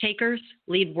level takers,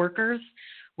 lead workers.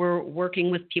 We're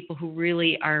working with people who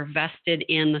really are vested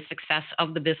in the success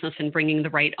of the business and bringing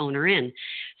the right owner in.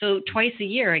 So twice a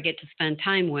year, I get to spend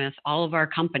time with all of our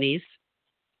companies,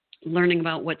 learning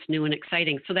about what's new and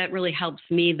exciting. So that really helps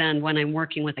me then when I'm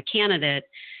working with a candidate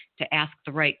to ask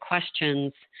the right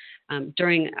questions.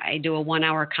 I do a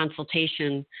 1-hour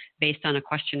consultation based on a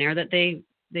questionnaire that they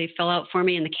fill out for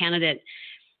me, and the candidate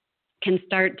can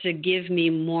start to give me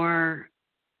more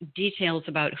details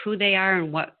about who they are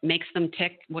and what makes them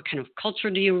tick. What kind of culture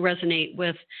do you resonate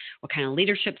with? What kind of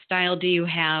leadership style do you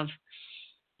have?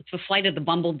 It's the flight of the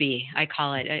bumblebee, I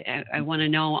call it. I want to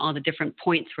know all the different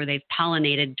points where they've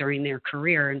pollinated during their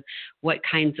career and what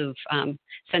kinds of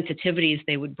sensitivities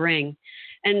they would bring.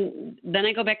 And then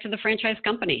I go back to the franchise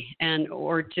company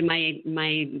or to my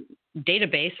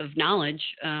database of knowledge.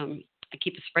 I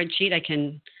keep a spreadsheet. I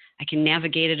can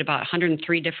navigate it about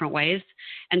 103 different ways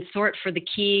and sort for the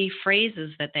key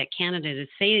phrases that candidate is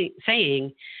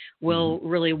saying will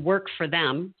really work for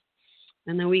them.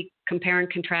 And then we compare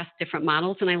and contrast different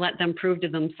models, and I let them prove to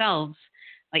themselves,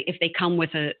 like if they come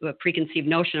with a preconceived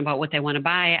notion about what they want to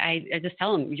buy, I just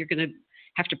tell them, you're going to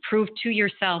have to prove to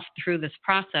yourself through this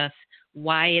process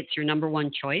why it's your number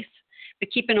one choice.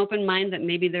 But keep an open mind that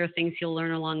maybe there are things you'll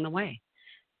learn along the way.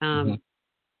 So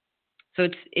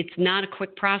it's not a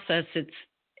quick process.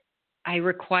 I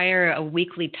require a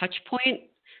weekly touch point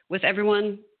with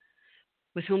everyone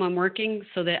with whom I'm working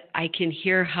so that I can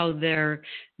hear how their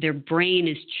brain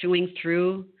is chewing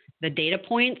through the data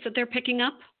points that they're picking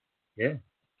up. Yeah.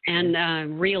 And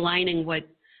realigning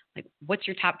what's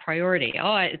your top priority?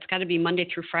 Oh, it's got to be Monday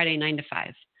through Friday, 9 to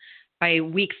 5. By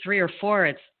week 3 or 4,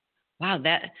 it's, wow,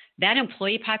 that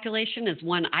employee population is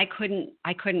one I couldn't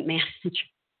manage.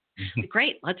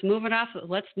 Great, let's move it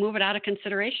out of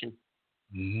consideration.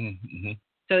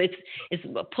 So it's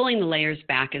pulling the layers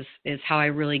back is how I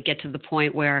really get to the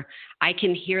point where I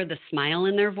can hear the smile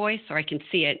in their voice, or I can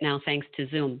see it now thanks to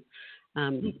Zoom.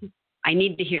 I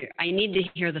need to hear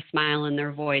the smile in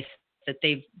their voice that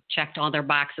they've checked all their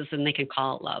boxes and they can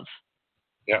call it love.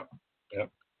 Yeah.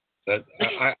 That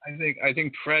I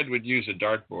think Fred would use a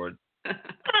dartboard.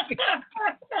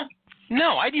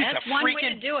 No, I'd use That's one way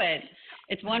to do it.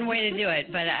 It's one way to do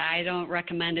it, but I don't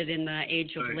recommend it in the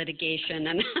age of litigation.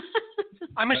 And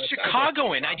I'm a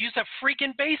Chicagoan. I'd use a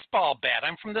freaking baseball bat.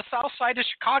 I'm from the south side of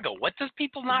Chicago. What does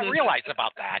people not realize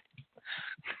about that?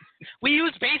 We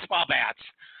use baseball bats.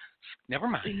 Never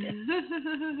mind.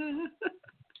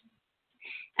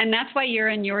 And that's why you're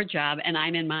in your job and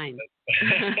I'm in mine.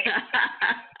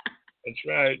 That's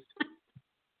right.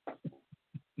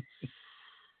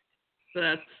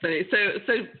 That's funny. So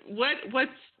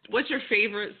what's your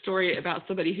favorite story about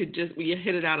somebody who you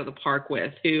hit it out of the park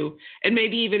with, and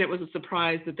maybe even it was a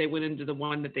surprise that they went into the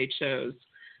one that they chose?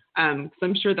 So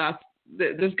I'm sure that's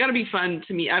there's got to be fun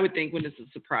to me, I would think, when it's a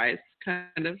surprise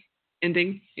kind of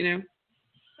ending,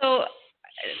 So,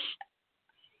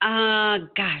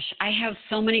 gosh, I have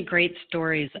so many great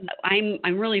stories.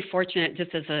 I'm really fortunate,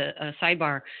 just as a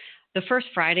sidebar. The first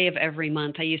Friday of every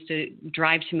month, I used to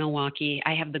drive to Milwaukee.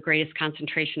 I have the greatest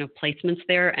concentration of placements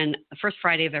there. And the first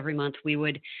Friday of every month, we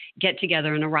would get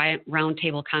together in a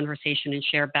roundtable conversation and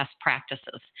share best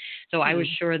practices. So I was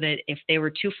sure that if they were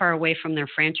too far away from their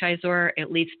franchisor, at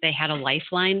least they had a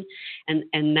lifeline.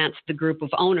 And that's the group of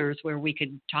owners where we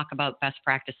could talk about best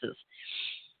practices.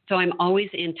 So I'm always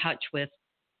in touch with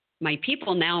my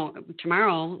people. Now,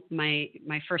 tomorrow, my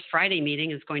first Friday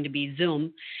meeting is going to be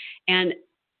Zoom. And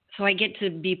so I get to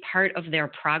be part of their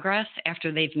progress after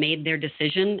they've made their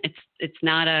decision. It's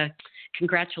not a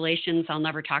congratulations, I'll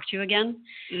never talk to you again.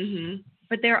 Mm-hmm.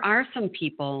 But there are some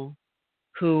people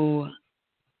who,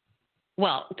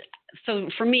 well, so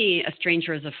for me, a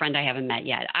stranger is a friend I haven't met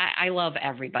yet. I love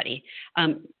everybody.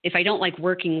 If I don't like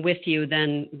working with you,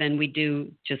 then we do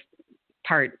just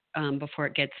part before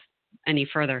it gets any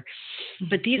further.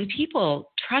 But these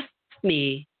people trust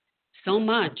me so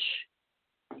much.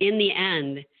 In the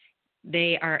end,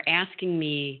 they are asking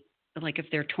me, like, if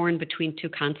they're torn between two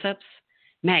concepts,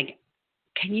 Meg,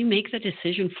 can you make the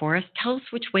decision for us? Tell us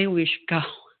which way we should go.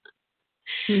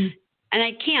 And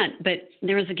I can't, but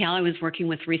there was a gal I was working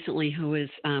with recently who was,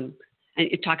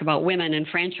 talk about women and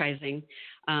franchising.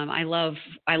 I love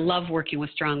working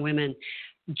with strong women.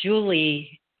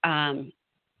 Julie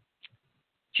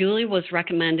was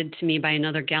recommended to me by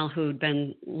another gal who'd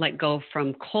been let go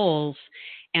from Kohl's.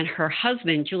 And her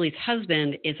husband, Julie's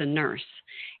husband, is a nurse.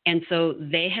 And so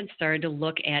they had started to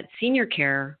look at senior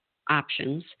care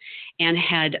options and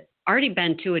had already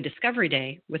been to a discovery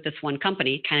day with this one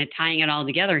company, kind of tying it all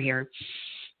together here,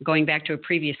 going back to a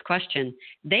previous question.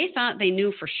 They thought they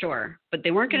knew for sure, but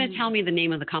they weren't going to tell me the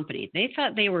name of the company. They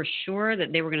thought they were sure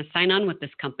that they were going to sign on with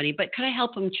this company, but could I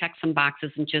help them check some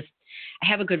boxes and just, I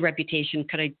have a good reputation,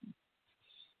 could I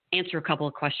answer a couple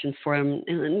of questions for them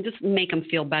and just make them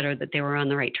feel better that they were on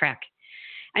the right track.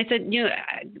 I said,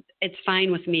 it's fine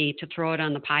with me to throw it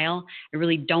on the pile. I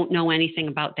really don't know anything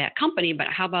about that company, but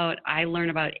how about I learn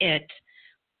about it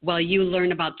while you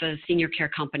learn about the senior care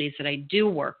companies that I do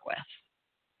work with.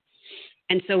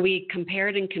 And so we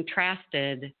compared and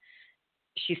contrasted.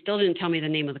 She still didn't tell me the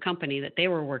name of the company that they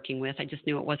were working with. I just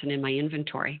knew it wasn't in my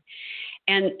inventory.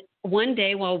 And one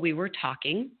day while we were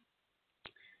talking,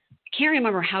 can't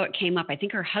remember how it came up. I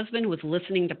think her husband was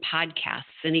listening to podcasts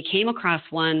and he came across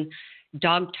one,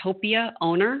 Dogtopia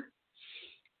owner.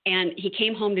 And he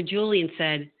came home to Julie and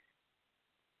said,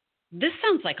 this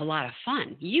sounds like a lot of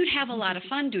fun. You'd have a lot of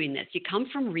fun doing this. You come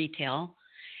from retail.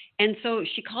 And so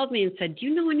she called me and said, do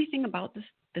you know anything about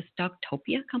this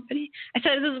Dogtopia company? I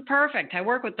said, this is perfect. I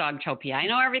work with Dogtopia. I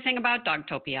know everything about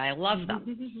Dogtopia. I love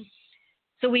them.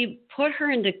 So we put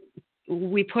her into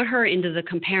the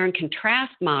compare and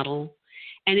contrast model,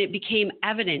 and it became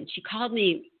evident. She called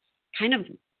me kind of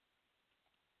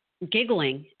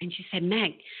giggling, and she said,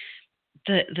 Meg,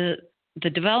 the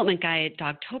development guy at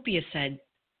Dogtopia said,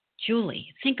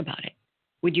 Julie, think about it.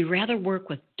 Would you rather work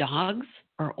with dogs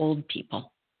or old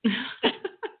people?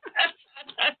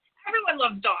 Everyone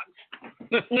loves dogs.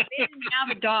 They didn't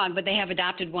have a dog, but they have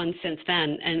adopted one since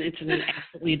then, and it's an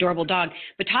absolutely adorable dog.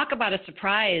 But talk about a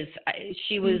surprise.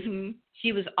 She was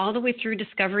all the way through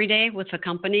Discovery Day with the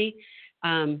company.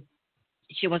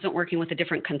 She wasn't working with a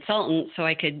different consultant, so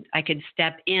I could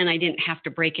step in. I didn't have to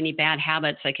break any bad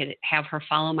habits. I could have her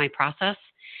follow my process.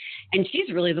 And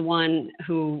she's really the one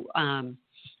who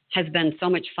has been so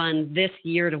much fun this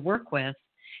year to work with,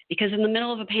 because in the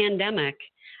middle of a pandemic,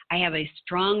 I have a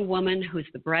strong woman who's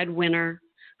the breadwinner,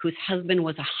 whose husband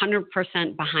was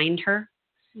 100% behind her,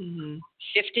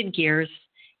 shifted gears,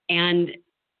 and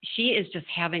she is just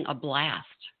having a blast.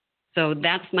 So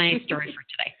that's my story for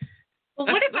today. Well,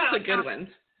 what about that's a good one.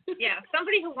 Yeah,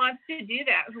 somebody who wants to do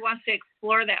that, who wants to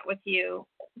explore that with you.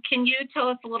 Can you tell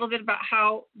us a little bit about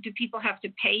how do people have to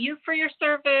pay you for your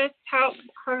service? How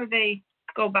do they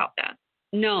go about that?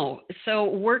 No. So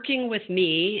working with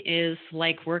me is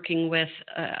like working with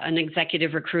an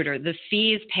executive recruiter. The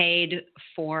fee is paid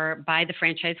for by the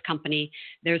franchise company.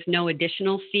 There's no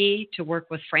additional fee to work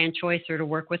with FranChoice or to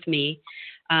work with me.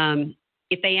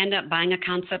 If they end up buying a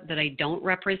concept that I don't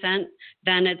represent,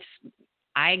 then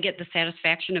I get the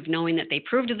satisfaction of knowing that they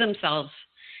proved to themselves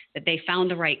that they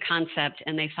found the right concept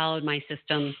and they followed my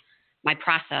system, my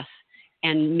process,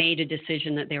 and made a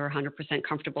decision that they were 100%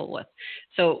 comfortable with.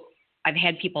 So I've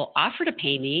had people offer to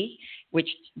pay me, which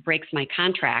breaks my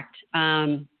contract.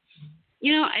 I've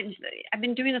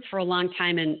been doing this for a long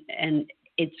time, and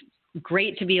it's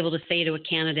great to be able to say to a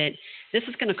candidate, this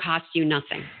is going to cost you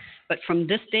nothing. But from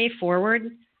this day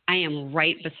forward, I am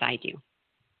right beside you.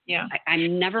 Yeah.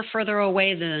 I'm never further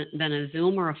away than a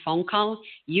Zoom or a phone call.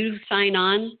 You sign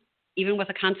on, even with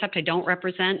a concept I don't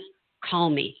represent, call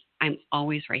me. I'm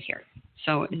always right here.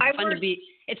 So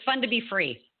it's fun to be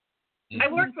free. I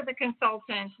worked with a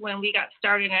consultant when we got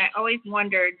started, and I always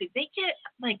wondered, did they get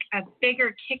like a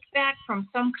bigger kickback from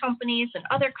some companies than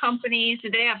other companies? Do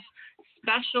they have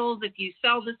specials if you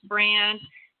sell this brand?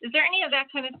 Is there any of that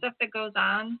kind of stuff that goes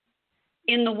on?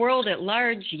 In the world at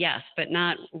large, yes, but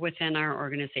not within our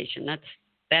organization.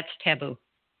 That's taboo.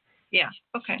 Yeah.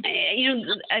 Okay.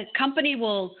 A company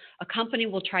will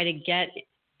try to get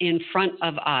in front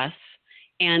of us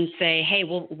and say, hey,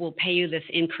 we'll pay you this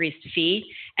increased fee.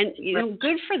 And,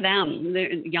 good for them.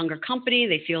 They're a younger company.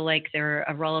 They feel like they're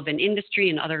a relevant industry,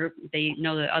 and they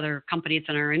know that other companies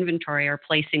in our inventory are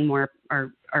placing more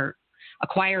or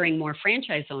acquiring more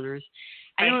franchise owners.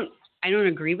 Right. I don't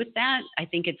agree with that. I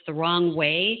think it's the wrong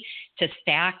way to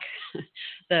stack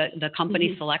the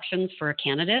company selections for a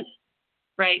candidate.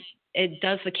 Right. It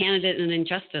does the candidate an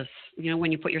injustice,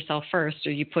 when you put yourself first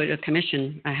or you put a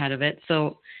commission ahead of it.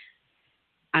 So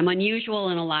I'm unusual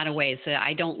in a lot of ways.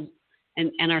 I don't,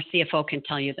 and our CFO can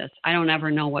tell you this, I don't ever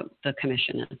know what the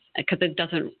commission is, because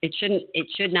it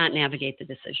should not navigate the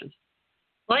decision.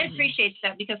 Well, I appreciate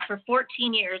that, because for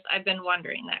 14 years I've been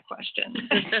wondering that question.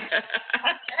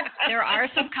 There are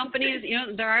some companies,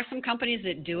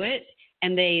 that do it,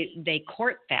 and they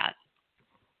court that.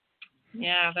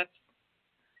 Yeah,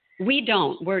 we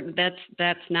don't.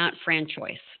 That's not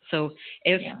franchise. So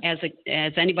if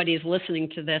as anybody is listening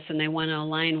to this and they want to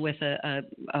align with a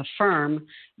firm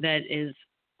that is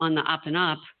on the up and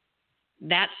up,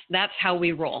 that's how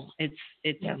we roll. It's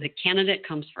the candidate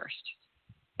comes first.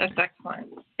 That's excellent.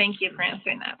 Thank you for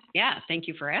answering that. Yeah, thank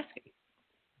you for asking.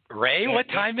 Ray, what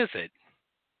time is it?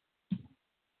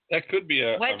 That could be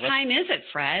What time is it,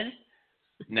 Fred?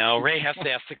 No, Ray has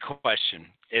to ask the question.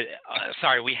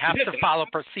 We have to follow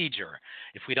procedure.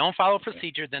 If we don't follow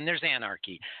procedure, then there's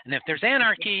anarchy. And if there's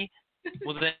anarchy,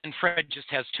 well, then Fred just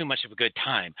has too much of a good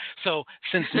time. So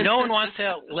since no one wants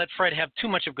to let Fred have too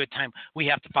much of a good time, we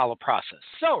have to follow process.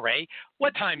 So, Ray,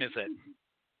 what time is it?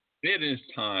 It is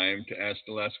time to ask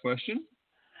the last question.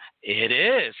 It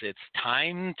is. It's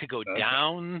time to go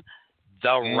down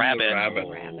the rabbit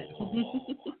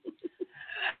hole.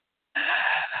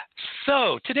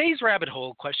 So today's rabbit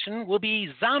hole question will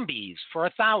be zombies for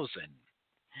 1,000.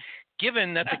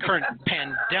 Given that the current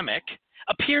pandemic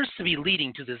appears to be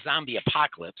leading to the zombie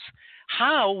apocalypse,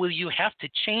 how will you have to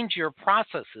change your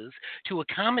processes to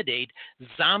accommodate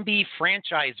zombie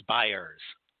franchise buyers?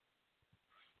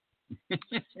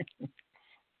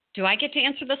 Do I get to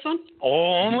answer this one?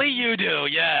 Only you do,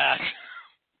 yes.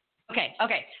 Okay.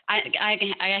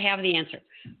 I have the answer.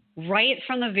 Right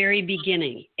from the very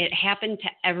beginning, it happened to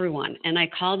everyone, and I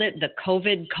called it the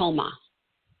COVID coma.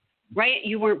 Right?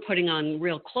 You weren't putting on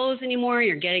real clothes anymore.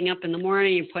 You're getting up in the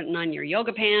morning, you're putting on your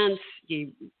yoga pants,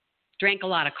 you drank a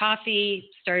lot of coffee,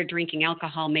 started drinking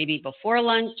alcohol maybe before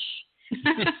lunch.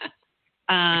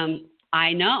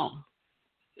 I know.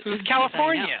 It's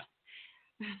California.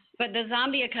 But the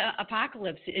zombie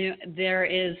apocalypse, there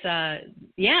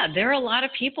are a lot of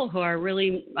people who are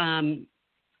really,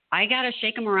 I got to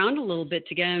shake them around a little bit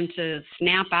to get them to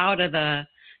snap out of the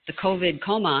COVID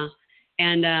coma.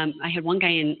 And I had one guy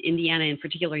in Indiana in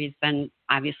particular. He's been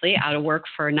obviously out of work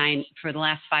for the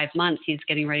last 5 months. He's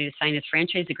getting ready to sign his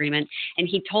franchise agreement. And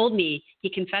he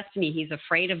confessed to me, he's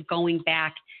afraid of going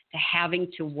back to having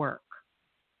to work.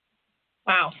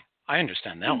 Wow. I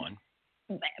understand that one.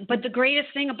 But the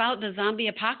greatest thing about the zombie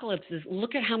apocalypse is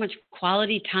look at how much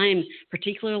quality time,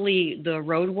 particularly the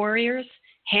road warriors,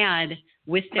 had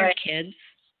with their kids.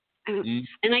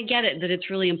 And I get it that it's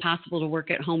really impossible to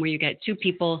work at home where you get 2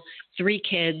 people, 3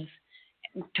 kids,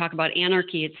 talk about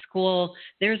anarchy at school.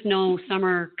 There's no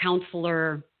summer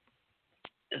counselor,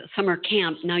 summer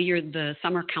camp. Now you're the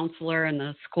summer counselor and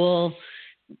the school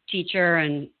teacher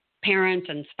and parent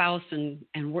and spouse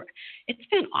and work. It's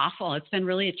been awful. It's been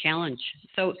really a challenge.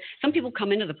 So some people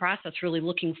come into the process really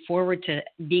looking forward to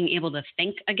being able to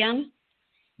think again.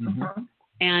 Mm-hmm.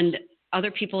 And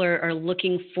other people are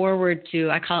looking forward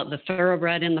to, I call it the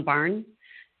thoroughbred in the barn.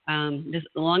 The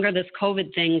longer this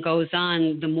COVID thing goes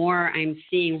on, the more I'm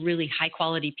seeing really high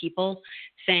quality people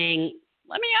saying,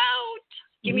 let me out.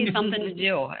 Give me something to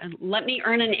do. And let me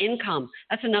earn an income.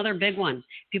 That's another big one.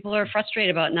 People are frustrated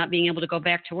about not being able to go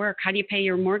back to work. How do you pay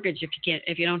your mortgage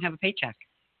if you don't have a paycheck?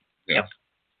 Yeah.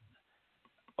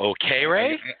 Okay,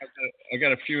 Ray? I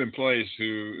got a few employees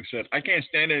who said, I can't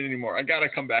stand it anymore. I got to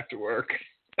come back to work.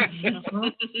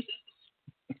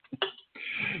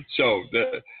 So,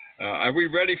 are we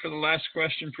ready for the last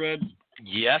question, Fred?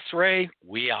 Yes, Ray,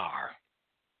 we are.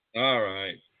 All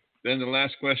right. Then the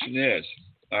last question is,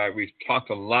 we've talked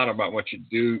a lot about what you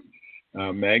do,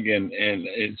 Meg, and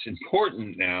it's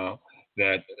important now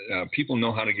that people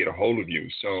know how to get a hold of you.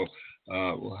 So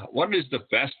what is the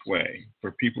best way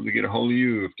for people to get a hold of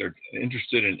you if they're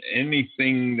interested in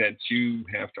anything that you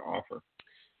have to offer?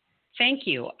 Thank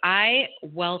you. I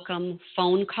welcome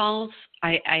phone calls.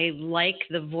 I like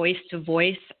the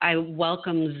voice-to-voice. I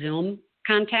welcome Zoom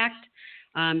contact,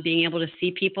 being able to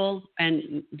see people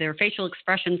and their facial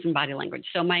expressions and body language.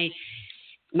 So my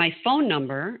phone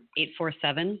number,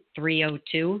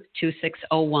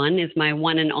 847-302-2601, is my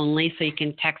one and only, so you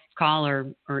can text, call,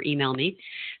 or email me.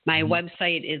 My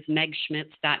website is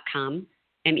megschmitz.com,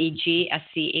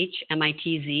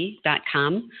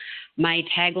 megschmitz.com. My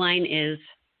tagline is,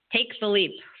 take the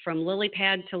leap from lily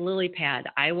pad to lily pad.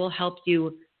 I will help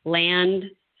you land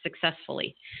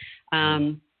successfully.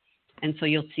 And so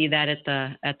you'll see that at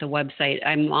the website.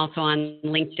 I'm also on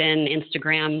LinkedIn,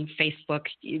 Instagram, Facebook.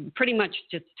 You pretty much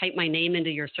just type my name into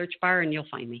your search bar and you'll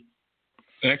find me.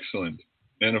 Excellent.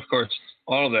 And of course,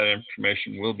 all of that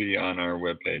information will be on our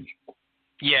webpage.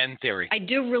 Yeah, in theory. I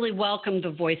do really welcome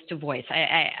the voice-to-voice.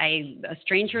 A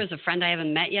stranger is a friend I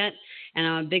haven't met yet, and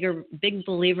I'm a big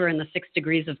believer in the 6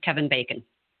 degrees of Kevin Bacon.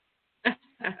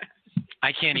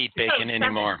 I can't eat bacon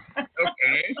anymore.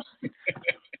 Okay.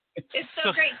 It's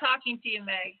so great talking to you,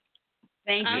 Meg.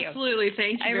 Thank you. Absolutely.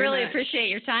 Thank you. I really appreciate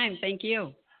your time. Thank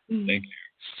you. Thank you.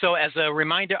 So as a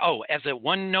reminder, as a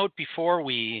one note before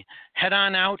we head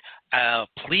on out,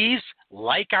 please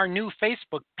like our new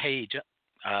Facebook page.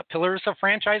 Pillars of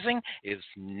Franchising is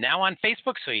now on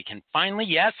Facebook, so you can finally,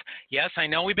 yes, I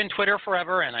know we've been Twitter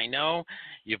forever, and I know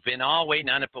you've been all waiting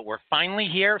on it, but we're finally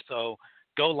here, so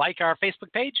go like our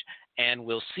Facebook page, and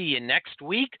we'll see you next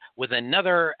week with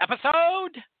another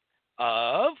episode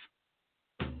of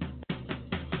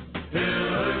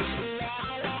Pillars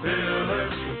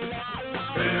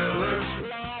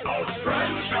of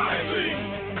Franchising.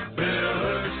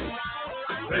 Pillars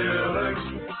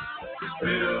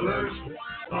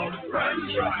of Franchising. Pillars of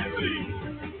Franchising.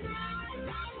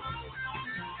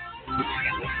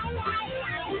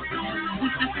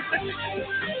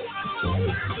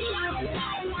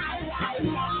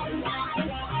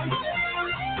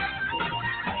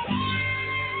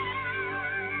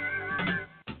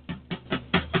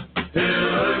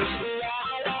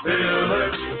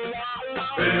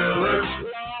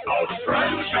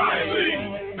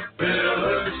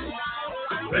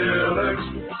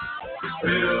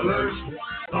 Pillars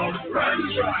of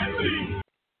Franchising.